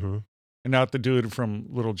 Mm-hmm. and not the dude from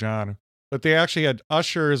Little John, but they actually had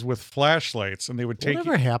ushers with flashlights, and they would take.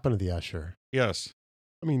 Whatever happened to the usher? Yes.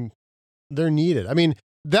 I mean, they're needed. I mean,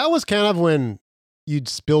 that was kind of when you'd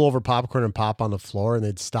spill over popcorn and pop on the floor, and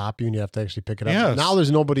they'd stop you, and you have to actually pick it up. Yes. Now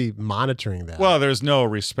there's nobody monitoring that. Well, there's no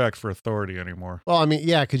respect for authority anymore. I mean,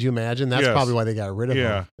 yeah. Could you imagine? That's Yes. probably why they got rid of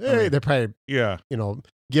Yeah. them. Hey, they're probably Yeah.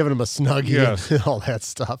 giving them a snuggie Yes. and all that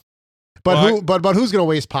stuff. But Well, but who's going to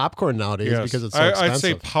waste popcorn nowadays Yes. because it's so I'd expensive?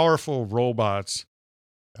 say powerful robots,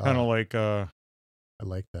 kind of Oh, like I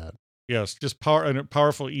like that. yes, just a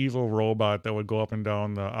powerful evil robot that would go up and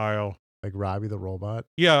down the aisle. Like Robbie the robot.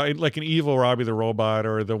 Yeah, like an evil Robbie the robot,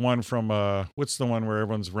 or the one from what's the one where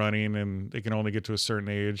everyone's running and they can only get to a certain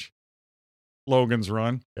age? Logan's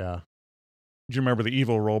Run. Yeah. Do you remember the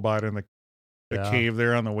evil robot in the Yeah. cave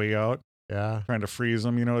there on the way out, Yeah. trying to freeze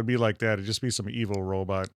them? It'd be like that. It'd just be some evil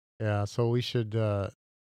robot. Yeah. So we should.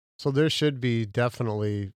 So there should be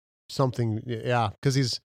definitely something. Yeah, because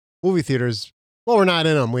these movie theaters, well, we're not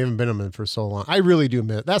in them. We haven't been in them for so long. I really do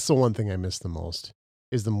miss. That's the one thing I miss the most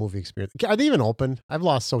is the movie experience. Are they even open? I've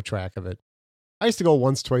lost so track of it. I used to go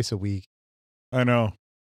once, twice a week. I know.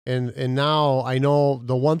 And now I know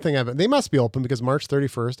the one thing they must be open because March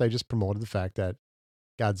 31st, I just promoted the fact that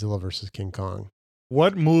Godzilla versus King Kong.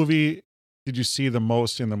 What movie did you see the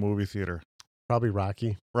most in the movie theater? Probably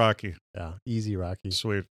Rocky. Rocky. Yeah, easy Rocky.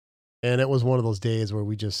 Sweet. And it was one of those days where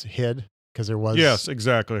we just hid because there was. Yes,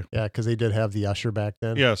 exactly. Yeah, because they did have the usher back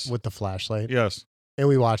then. Yes. With the flashlight. Yes. And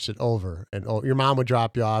we watched it over and over. Your mom would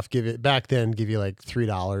drop you off, give you like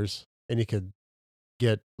 $3, and you could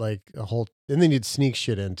get like a whole, and then you'd sneak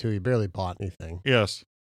shit in too. You barely bought anything. Yes.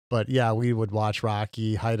 But yeah, we would watch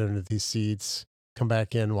Rocky, hide under these seats, come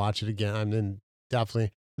back in, watch it again. And then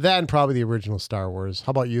definitely that and probably the original Star Wars.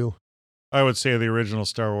 How about you? I would say the original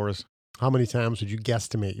Star Wars. How many times would you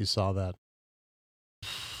guesstimate you saw that?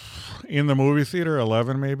 In the movie theater,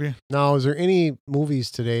 11 maybe. Now, is there any movies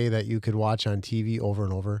today that you could watch on TV over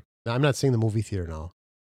and over? Now, I'm not saying the movie theater now.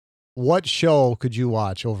 What show could you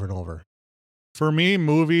watch over and over? For me,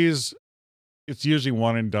 movies, it's usually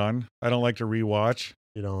one and done. I don't like to rewatch.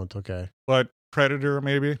 You don't? Okay. But Predator,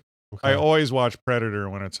 maybe. Okay. I always watch Predator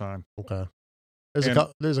when it's on. Okay.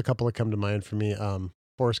 There's a couple that come to mind for me.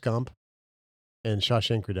 Forrest Gump and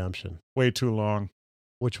Shawshank Redemption. Way too long.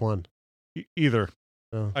 Which one? Either.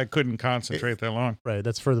 Oh. I couldn't concentrate that long. Right.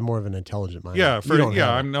 That's for the more of an intelligent mind. Yeah. I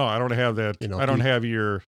don't have that. You know, I don't have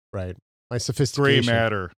your right. My gray sophistication.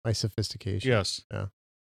 matter. My sophistication. Yes. Yeah.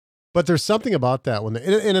 But there's something about that one.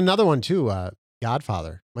 And another one too.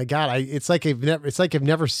 Godfather. My God, it's like I've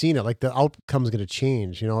never seen it. Like the outcome's going to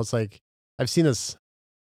change. You know, it's like I've seen this.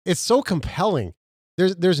 It's so compelling.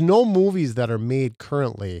 There's no movies that are made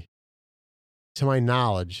currently, to my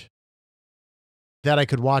knowledge, that I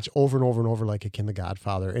could watch over and over and over like I can The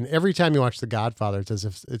Godfather. And every time you watch The Godfather, it's as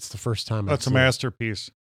if it's the first time. That's a masterpiece.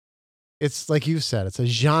 It's like you said, it's a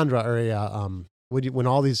genre or when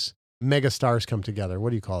all these mega stars come together. What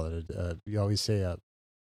do you call it? You always say a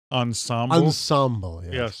ensemble. Ensemble.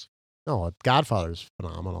 Yes. No, Godfather's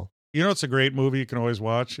phenomenal. You know, it's a great movie you can always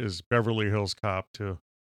watch is Beverly Hills Cop too.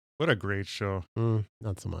 What a great show.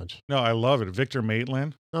 Not so much. No, I love it. Victor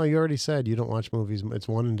Maitland. No, you already said you don't watch movies. It's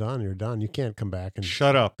one and done. You're done. You can't come back and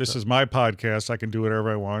shut up. This is my podcast. I can do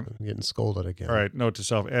whatever I want. I'm getting scolded again. All right. Note to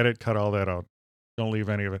self, edit, cut all that out. Don't leave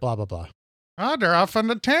any of it. Blah, blah, blah. They're off on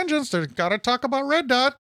the tangents. They got to talk about Red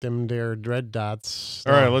Dot. Them there red dots.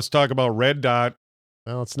 All right. Let's talk about Red Dot.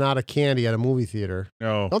 Well, it's not a candy at a movie theater.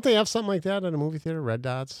 No. Don't they have something like that at a movie theater? Red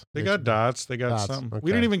dots? They got dots. They got dots. something. Okay.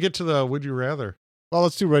 We didn't even get to the Would You Rather. Well,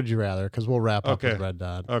 let's do Would You Rather because we'll wrap up Okay. with Red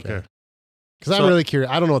Dot. Okay. Because I'm really curious.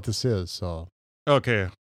 I don't know what this is. So. Okay.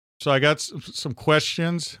 So I got some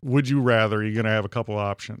questions. Would you rather? You're going to have a couple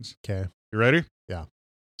options. Okay. You ready? Yeah.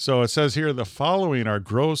 So it says here, the following are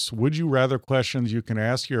gross would you rather questions you can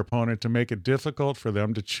ask your opponent to make it difficult for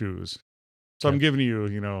them to choose. So I'm giving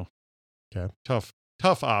you, tough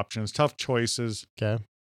options, tough choices. Okay.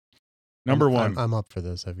 Number one. I'm up for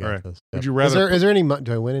this. I've got All right. this. Would you rather? Is there any?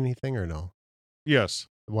 Do I win anything or no? Yes.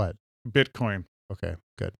 What? Bitcoin. Okay.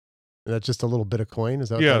 Good. That's just a little bit of coin. Is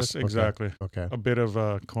that? What Yes, that is? exactly. Okay. A bit of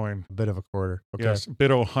coin. A bit of a quarter. Okay. Yes. A bit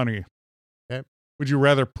of honey. Okay. Would you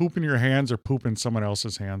rather poop in your hands or poop in someone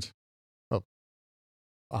else's hands? Well,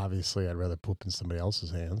 obviously, I'd rather poop in somebody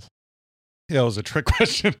else's hands. Yeah, it was a trick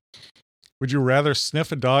question. Would you rather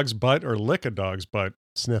sniff a dog's butt or lick a dog's butt?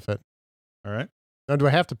 Sniff it. All right. Now, do I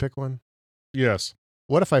have to pick one? Yes.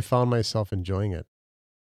 What if I found myself enjoying it?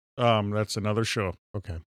 That's another show.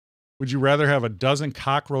 Okay. Would you rather have a dozen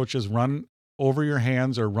cockroaches run over your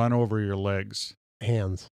hands or run over your legs?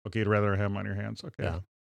 Hands. Okay, you'd rather have them on your hands. Okay. Yeah.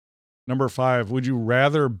 Number 5, would you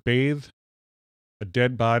rather bathe a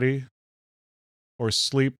dead body or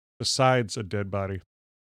sleep besides a dead body?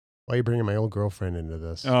 Why are you bringing my old girlfriend into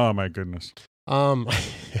this? Oh, my goodness.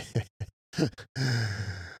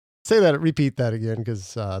 Repeat that again,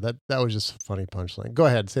 because that was just a funny punchline. Go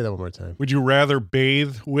ahead, say that one more time. Would you rather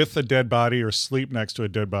bathe with a dead body or sleep next to a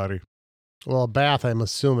dead body? Well, a bath, I'm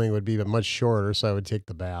assuming, would be much shorter, so I would take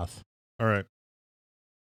the bath. All right.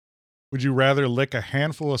 Would you rather lick a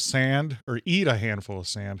handful of sand or eat a handful of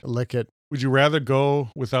sand? Lick it. Would you rather go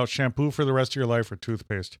without shampoo for the rest of your life or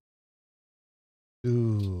toothpaste?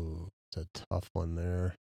 Ooh, it's a tough one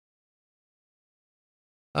there.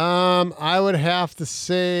 I would have to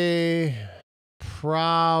say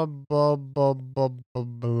boy,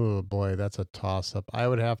 that's a toss up. I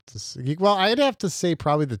would have to say, I'd have to say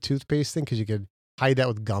probably the toothpaste thing because you could hide that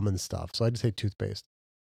with gum and stuff. So I'd say toothpaste.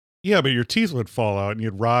 Yeah, but your teeth would fall out and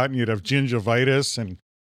you'd rot and you'd have gingivitis and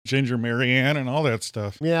Ginger Marianne and all that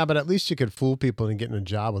stuff. Yeah, but at least you could fool people and get in a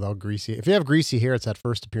job without greasy. If you have greasy hair, it's that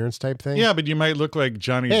first appearance type thing. Yeah, but you might look like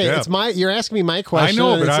Johnny Hey, Depp. you're asking me my question. I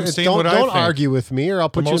know, but I'm saying what I think. Don't argue with me or I'll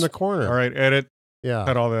put you in the corner. All right, edit. Yeah.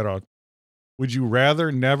 Cut all that out. Would you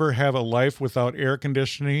rather never have a life without air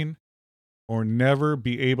conditioning or never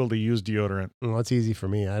be able to use deodorant? Well, that's easy for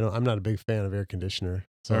me. I'm not a big fan of air conditioner.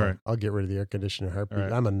 So All right. I'll get rid of the air conditioner heartbeat. All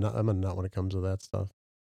right. I'm a nut when it comes to that stuff.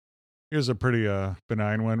 Here's a pretty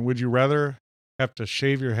benign one. Would you rather have to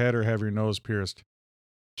shave your head or have your nose pierced?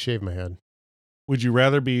 Shave my head. Would you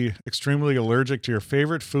rather be extremely allergic to your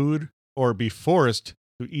favorite food or be forced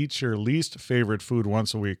to eat your least favorite food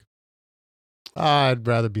once a week? I'd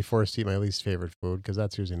rather be forced to eat my least favorite food because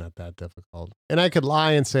that's usually not that difficult. And I could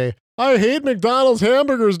lie and say, I hate McDonald's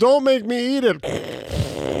hamburgers. Don't make me eat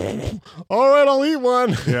it. All right, I'll eat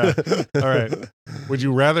one. Yeah. All right. Would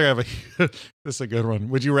you rather have this is a good one.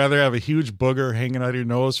 Would you rather have a huge booger hanging out of your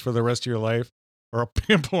nose for the rest of your life or a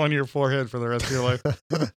pimple on your forehead for the rest of your life?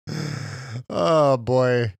 Oh,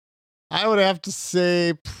 boy. I would have to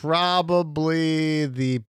say probably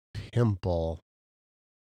the pimple.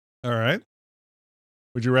 All right.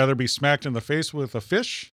 Would you rather be smacked in the face with a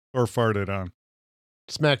fish or farted on?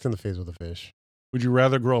 Smacked in the face with a fish. Would you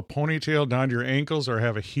rather grow a ponytail down to your ankles or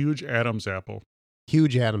have a huge Adam's apple?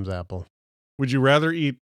 Huge Adam's apple. Would you rather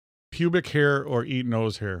eat pubic hair or eat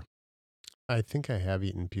nose hair? I think I have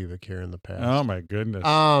eaten pubic hair in the past. Oh my goodness.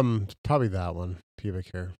 Probably that one.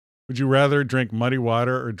 Pubic hair. Would you rather drink muddy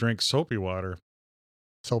water or drink soapy water?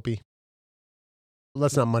 Soapy.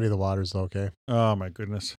 Let's not muddy the waters, though, okay? Oh my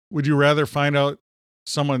goodness. Would you rather find out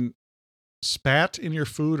someone spat in your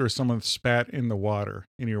food or someone spat in the water,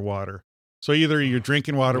 in your water? So either you're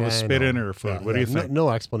drinking water with spit in or food. What do you think? No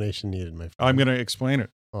explanation needed, my friend. I'm going to explain it.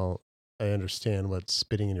 Well, I understand what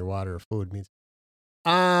spitting in your water or food means.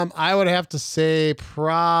 I would have to say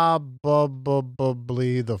probably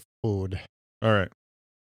the food. All right.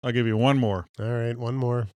 I'll give you one more. All right, one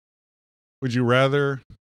more. Would you rather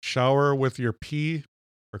shower with your pee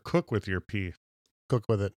or cook with your pee? Cook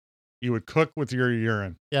with it. You would cook with your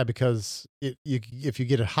urine. Yeah, because if you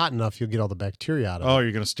get it hot enough, you'll get all the bacteria out of it. Oh,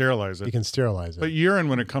 you're going to sterilize it. You can sterilize it. But urine,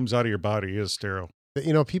 when it comes out of your body, is sterile.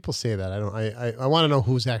 You know, people say that. I want to know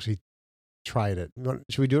who's actually tried it.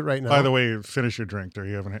 Should we do it right now? By the way, finish your drink there.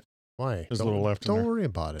 You haven't hit. Why? There's a little left in Don't there. worry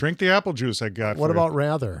about it. Drink the apple juice I got. What for about you.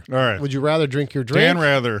 rather? All right. Would you rather drink your drink? Dan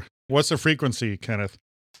Rather. What's the frequency, Kenneth?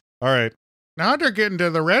 All right. Now they're getting to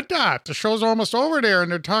the red dot. The show's almost over there,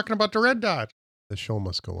 and they're talking about the red dot. The show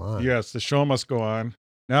must go on. Yes, the show must go on.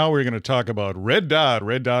 Now we're going to talk about Red Dot.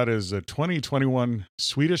 Red Dot is a 2021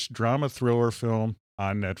 Swedish drama thriller film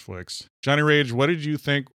on Netflix. Johnny Rage, what did you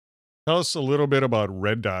think? Tell us a little bit about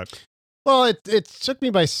Red Dot. Well, it took me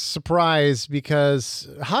by surprise because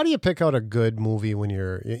how do you pick out a good movie when if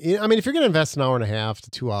you're going to invest an hour and a half to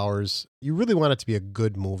 2 hours, you really want it to be a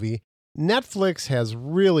good movie. Netflix has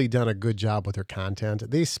really done a good job with their content.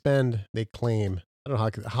 They claim, I don't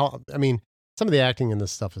know how, some of the acting in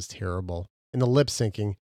this stuff is terrible. And the lip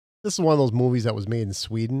syncing. This is one of those movies that was made in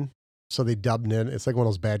Sweden. So they dubbed it. It's like one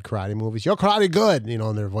of those bad karate movies. You're karate good,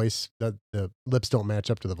 and their voice, the lips don't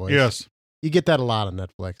match up to the voice. Yes. You get that a lot on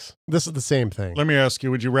Netflix. This is the same thing. Let me ask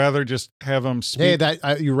you, would you rather just have them speak? Hey,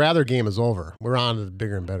 your rather game is over. We're on to the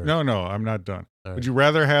bigger and better. No, I'm not done. All right. Would you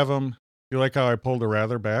rather have them? You like how I pulled a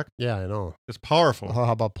rather back? Yeah, I know. It's powerful.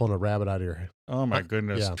 How about pulling a rabbit out of your head? Oh my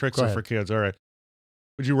goodness. Yeah, Tricks go are ahead. for kids. All right.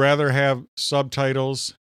 Would you rather have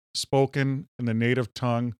subtitles spoken in the native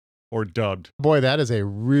tongue or dubbed? Boy, that is a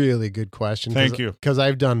really good question. Thank you. Because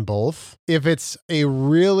I've done both. If it's a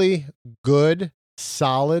really good,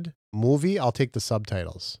 solid movie, I'll take the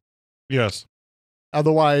subtitles. Yes.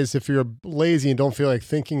 Otherwise, if you're lazy and don't feel like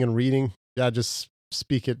thinking and reading, just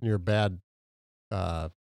speak it in your bad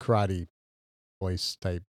karate voice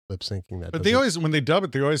type lip syncing. But they always, when they dub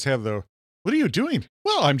it, they always have what are you doing?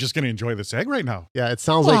 Well, I'm just going to enjoy this egg right now. Yeah, it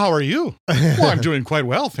sounds Well, like. how are you? Well, I'm doing quite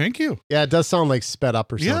well. Thank you. Yeah, it does sound like sped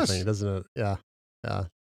up or Yes. something, doesn't it? Yeah. Yeah.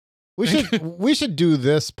 We should do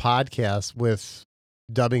this podcast with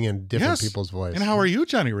dubbing in different Yes. people's voice. And how are you,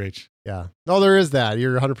 Johnny Rach? Yeah. No, there is that.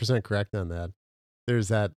 You're 100% correct on that. There's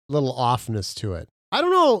that little offness to it. I don't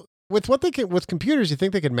know with computers. You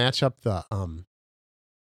think they could match up the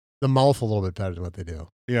mouth a little bit better than what they do.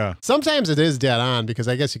 Yeah. Sometimes it is dead on because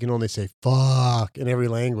I guess you can only say fuck in every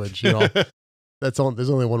language. There's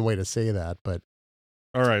only one way to say that. But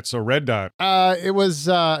All right. So Red Dot.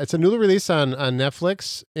 it's a newly release on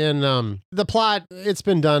Netflix. And the plot, it's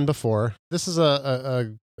been done before. This is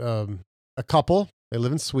a couple. They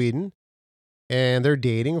live in Sweden, and they're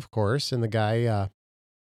dating, of course. And the guy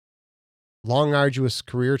long, arduous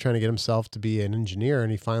career trying to get himself to be an engineer,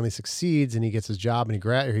 and he finally succeeds, and he gets his job, and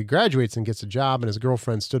he graduates and gets a job, and his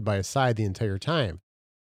girlfriend stood by his side the entire time.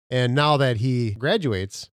 And now that he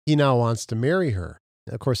graduates, he now wants to marry her.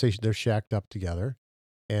 Of course, they're shacked up together,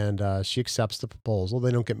 and she accepts the proposal.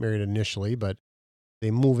 They don't get married initially, but they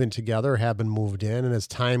move in together, have been moved in, and as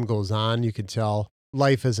time goes on, you can tell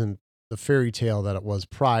life isn't the fairy tale that it was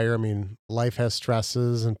prior. I mean, life has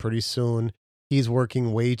stresses, and pretty soon he's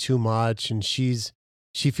working way too much, and she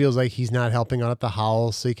feels like he's not helping out at the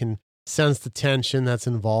house, so you can sense the tension that's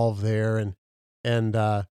involved there. And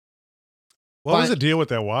what was the deal with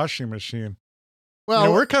that washing machine?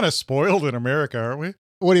 Well, we're kind of spoiled in America, aren't we?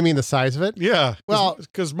 What do you mean, the size of it? Yeah. Well,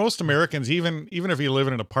 because most Americans, even if you live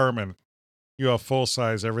in an apartment, you have full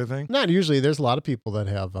size everything. Not usually. There's a lot of people that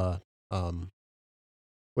have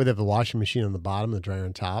where they have the washing machine on the bottom, the dryer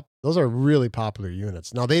on top. Those are really popular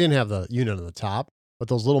units. Now, they didn't have the unit on the top, but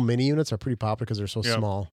those little mini units are pretty popular because they're so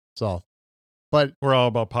small. So, but we're all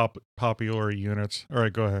about popular units. All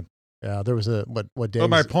right, go ahead. Yeah, there was what day? But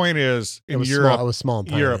my point is, in Europe, it was small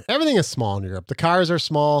in Europe. Everything is small in Europe. The cars are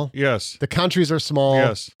small. Yes. The countries are small.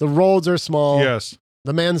 Yes. The roads are small. Yes.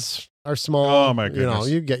 The men's are small. Oh my goodness.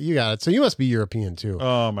 You got it. So you must be European too.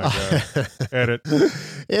 Oh my God. Edit.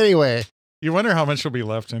 Anyway. You wonder how much will be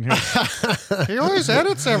left in here. He always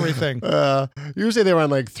edits everything. Usually they run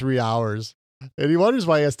like 3 hours. And he wonders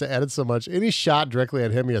why he has to edit so much. Any shot directly at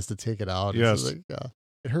him, he has to take it out. Yes. Like,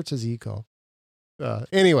 it hurts his ego.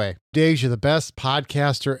 Anyway, Dave, you're the best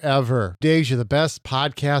podcaster ever. Dave, you're the best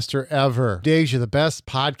podcaster ever. Dave, you're the best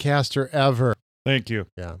podcaster ever. Thank you.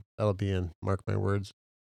 Yeah, that'll be in. Mark my words.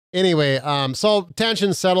 Anyway, so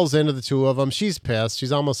tension settles into the two of them. She's pissed.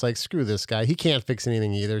 She's almost like, screw this guy. He can't fix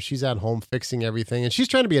anything either. She's at home fixing everything. And she's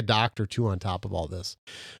trying to be a doctor too on top of all this.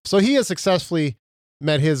 So he has successfully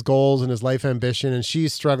met his goals and his life ambition, and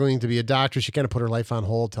she's struggling to be a doctor. She kind of put her life on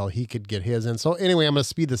hold till he could get his. And so anyway, I'm going to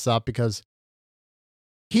speed this up because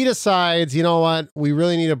he decides, you know what? We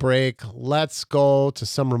really need a break. Let's go to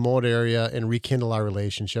some remote area and rekindle our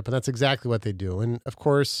relationship. And that's exactly what they do. And of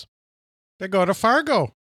course, they go to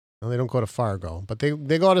Fargo. No, they don't go to Fargo, but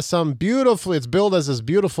they go to some beautiful, it's billed as this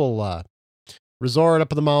beautiful resort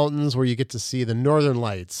up in the mountains where you get to see the Northern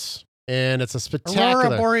Lights. And it's a spectacular.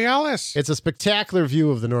 Aurora Borealis. It's a spectacular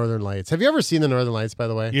view of the Northern Lights. Have you ever seen the Northern Lights, by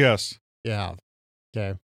the way? Yes. Yeah.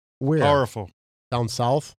 Okay. Where? Powerful. Down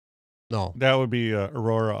south? No. That would be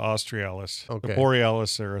Aurora Australis. Okay. The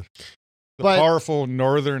Borealis are the powerful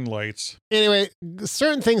Northern Lights. Anyway,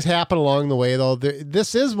 certain things happen along the way, though.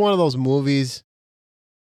 This is one of those movies.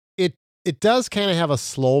 It does kind of have a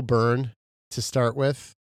slow burn to start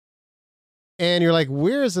with. And you're like,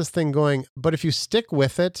 where is this thing going? But if you stick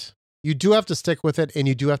with it, you do have to stick with it and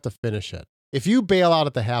you do have to finish it. If you bail out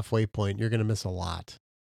at the halfway point, you're going to miss a lot.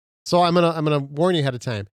 So I'm going to warn you ahead of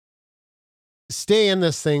time. Stay in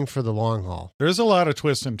this thing for the long haul. There's a lot of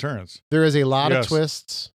twists and turns. There is a lot of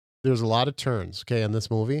twists. There's a lot of turns, okay, in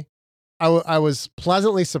this movie. I was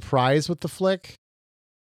pleasantly surprised with the flick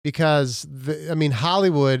because,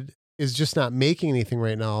 Hollywood is just not making anything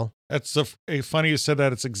right now. That's a funny you said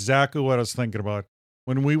that. It's exactly what I was thinking about.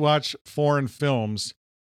 When we watch foreign films,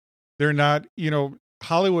 they're not,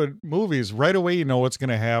 Hollywood movies, right away you know what's going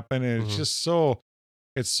to happen. And it's just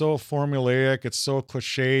it's so formulaic, it's so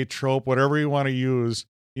cliche, trope, whatever you want to use,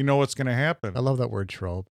 you know what's going to happen. I love that word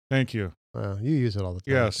trope. Thank you. You use it all the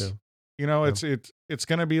time. Yes. Too. It's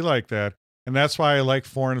going to be like that. And that's why I like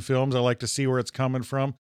foreign films. I like to see where it's coming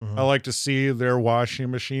from. I like to see their washing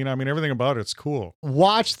machine. I mean, everything about it's cool.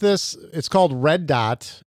 Watch this. It's called Red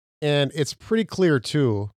Dot, and it's pretty clear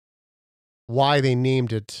too why they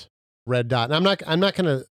named it Red Dot. And I'm not going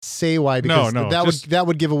to say why because that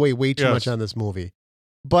would give away way too much on this movie.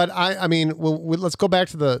 But let's go back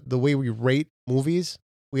to the way we rate movies.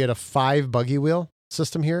 We had a 5 buggy wheel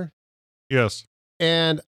system here. Yes.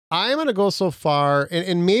 And I'm going to go so far,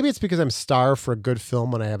 and maybe it's because I'm starved for a good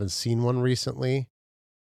film when I haven't seen one recently.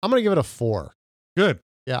 I'm going to give it a 4. Good.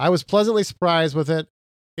 Yeah, I was pleasantly surprised with it.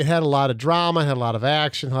 It had a lot of drama, had a lot of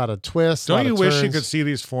action, a lot of twists. Don't you wish you could see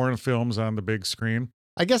these foreign films on the big screen?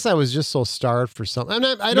 I guess I was just so starved for something.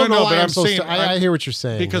 I don't know why I'm so starved. I hear what you're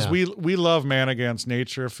saying. Because we love man against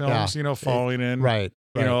nature films, falling in. Right.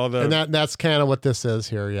 And that's kind of what this is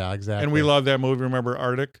here. Yeah, exactly. And we love that movie. Remember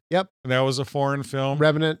Arctic? Yep. And that was a foreign film.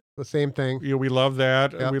 Revenant, the same thing. Yeah, we love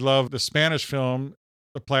that. Yep. And we love the Spanish film,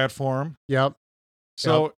 The Platform. Yep.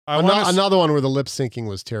 So another one where the lip syncing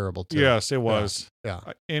was terrible too. Yes, it was. Yeah.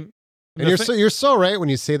 And you're so right when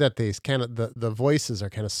you say that they kind of the voices are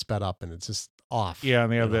kind of sped up and it's just off. Yeah,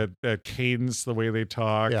 and they have that cadence, the way they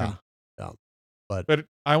talk. Yeah. But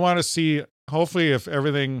I want to see, hopefully, if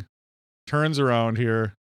everything turns around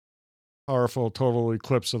here. Powerful total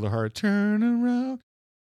eclipse of the heart. Turn around.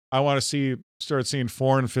 I want to start seeing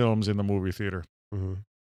foreign films in the movie theater. Mm-hmm.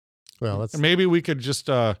 Well, that's maybe we could just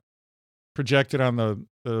project it on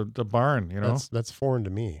the barn. You know, that's foreign to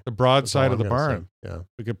me. The broad That's side all of the I'm gonna barn. say. Yeah.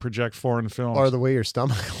 We could project foreign films. Or the way your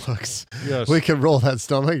stomach looks. Yes. We could roll that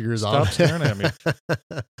stomach of yours Stop off. staring at me.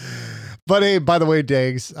 But hey, by the way,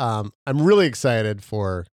 Dags, I'm really excited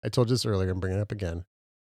for, I told you this earlier, I'm bringing it up again.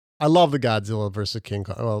 I love the Godzilla versus King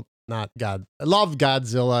Kong. Well, not God. I love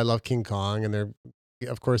Godzilla. I love King Kong. And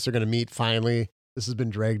of course, they're going to meet finally. This has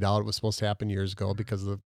been dragged out. It was supposed to happen years ago because of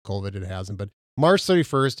the COVID. It hasn't. But March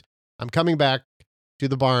 31st, I'm coming back to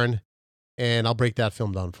the barn and I'll break that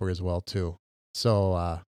film down for you as well, too.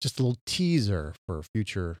 So just a little teaser for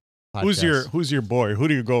future podcasts. Who's your boy? Who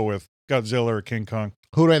do you go with? Godzilla or King Kong?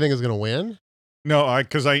 Who do I think is going to win? No,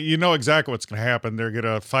 because you know exactly what's going to happen. They're going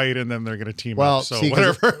to fight and then they're going to team up. So see,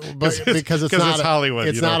 whatever. Because it's not Hollywood.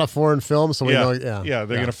 It's not a foreign film, so we know. Yeah,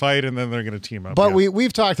 they're going to fight and then they're going to team up. But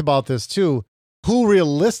we've talked about this too. Who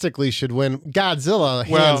realistically should win? Godzilla,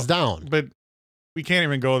 hands down. But we can't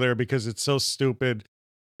even go there because it's so stupid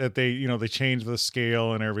that they changed the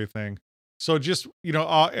scale and everything. So just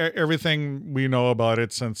everything we know about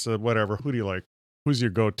it since whatever. Who do you like? Who's your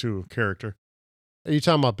go-to character? Are you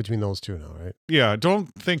talking about between those two now, right? Yeah,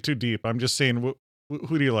 don't think too deep. I'm just saying,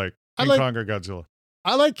 who do you like? King Kong or Godzilla?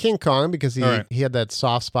 I like King Kong because he had that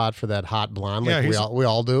soft spot for that hot blonde, like we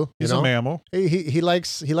all do. He's a mammal. He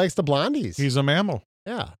likes the blondies. He's a mammal.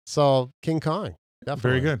 Yeah. So King Kong,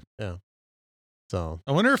 definitely. Very good. Yeah. So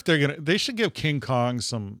I wonder if they should give King Kong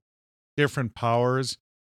some different powers.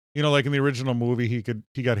 Like in the original movie, he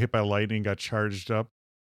got hit by lightning, got charged up.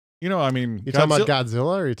 You talking about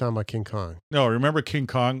Godzilla or are you talking about King Kong? No, remember King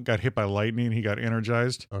Kong got hit by lightning. He got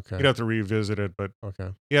energized. Okay. You'd have to revisit it, but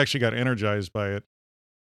he actually got energized by it.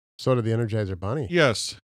 So did the Energizer Bunny.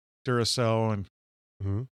 Yes. Duracell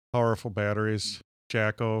and powerful batteries.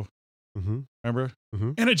 Jacko. Mm-hmm. Remember?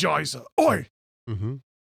 Mm-hmm. Energizer. Oi! Mm-hmm.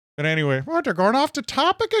 But anyway, they're going off the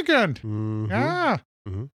topic again. Mm-hmm. Yeah.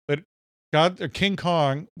 Mm-hmm. But King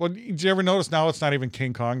Kong, did you ever notice now it's not even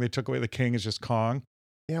King Kong? They took away the king, it's just Kong.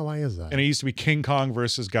 Yeah, why is that? And it used to be King Kong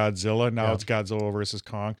versus Godzilla. Now it's Godzilla versus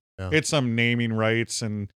Kong. Yeah. It's some naming rights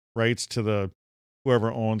and rights to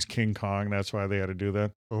whoever owns King Kong. That's why they had to do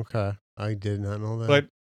that. Okay. I did not know that. But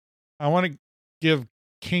I want to give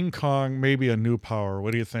King Kong maybe a new power.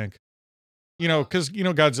 What do you think? Because,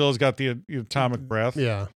 Godzilla's got the atomic breath.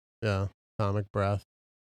 Yeah. Yeah. Atomic breath.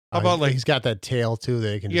 How about he's got that tail too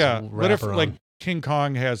that he can just wrap what if around. King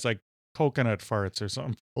Kong has coconut farts or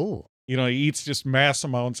something? Oh. He eats just mass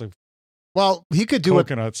amounts of Well, he could do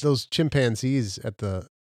coconuts. what those chimpanzees at the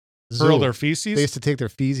zoo. Hurl their feces? They used to take their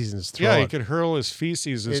feces and just throw Yeah, it. he could hurl his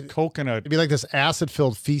feces as coconut. It'd be like this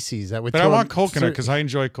acid-filled feces that would. But I want coconut because I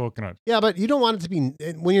enjoy coconut. Yeah, but you don't want it to be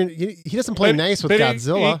when he doesn't play nice with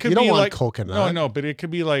Godzilla. You don't want coconut. No, but it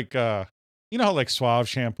could be like how Suave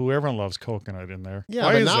shampoo. Everyone loves coconut in there. Yeah,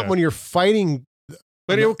 Why but is not that? when you're fighting.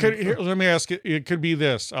 But let me ask you. It could be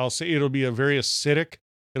this. I'll say it'll be a very acidic.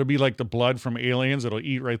 It'll be like the blood from aliens. It'll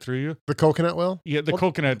eat right through you. The coconut will? Yeah,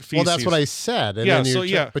 coconut feces. Well, that's what I said. And yeah,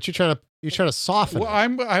 then but you're trying to soften. Well,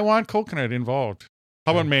 I want coconut involved.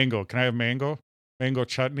 How about mango? Can I have mango? Mango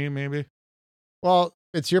chutney, maybe? Well,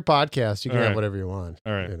 it's your podcast. You can All have right. whatever you want.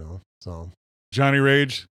 All right. So Johnny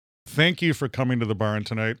Rage, thank you for coming to the barn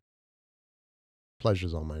tonight.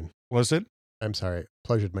 Pleasure's all mine. Was it? I'm sorry.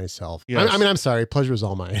 Pleasured myself. Yes. I'm sorry. Pleasure's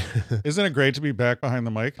all mine. Isn't it great to be back behind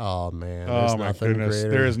the mic? Oh, man. Oh, my goodness. Greater.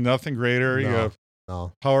 There is nothing greater. You have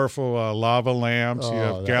powerful lava lamps. You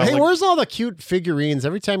have Hey, where's all the cute figurines?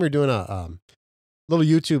 Every time you're doing a little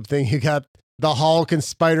YouTube thing, you got the Hulk and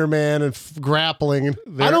Spider-Man and grappling.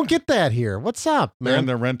 I don't get that here. What's up, man? They're in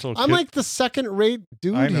the rental I'm like the second-rate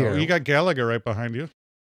dude I know. here. You got Gallagher right behind you.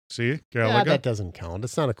 See? Gallagher? Yeah, that doesn't count.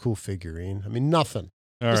 It's not a cool figurine. I mean, nothing.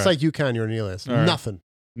 All Just right. like Yukon Cornelius. All right. Nothing.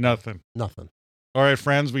 Nothing. All right,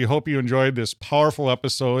 friends. We hope you enjoyed this powerful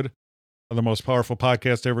episode of the most powerful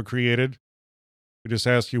podcast ever created. We just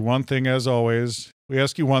ask you one thing, as always. We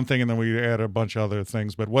ask you one thing, and then we add a bunch of other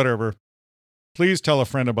things, but whatever. Please tell a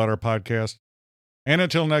friend about our podcast. And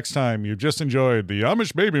until next time, you've just enjoyed the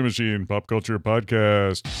Amish Baby Machine Pop Culture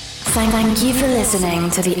Podcast. Thank you for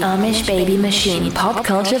listening to the Amish Baby Machine Pop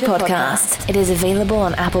Culture Podcast. It is available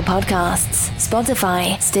on Apple Podcasts,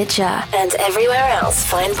 Spotify, Stitcher, and everywhere else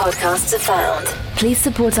fine podcasts are found. Please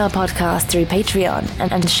support our podcast through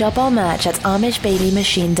Patreon and shop our merch at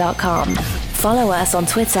AmishBabyMachine.com. Follow us on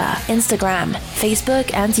Twitter, Instagram,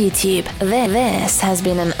 Facebook, and YouTube. This has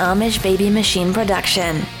been an Amish Baby Machine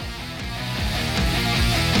production.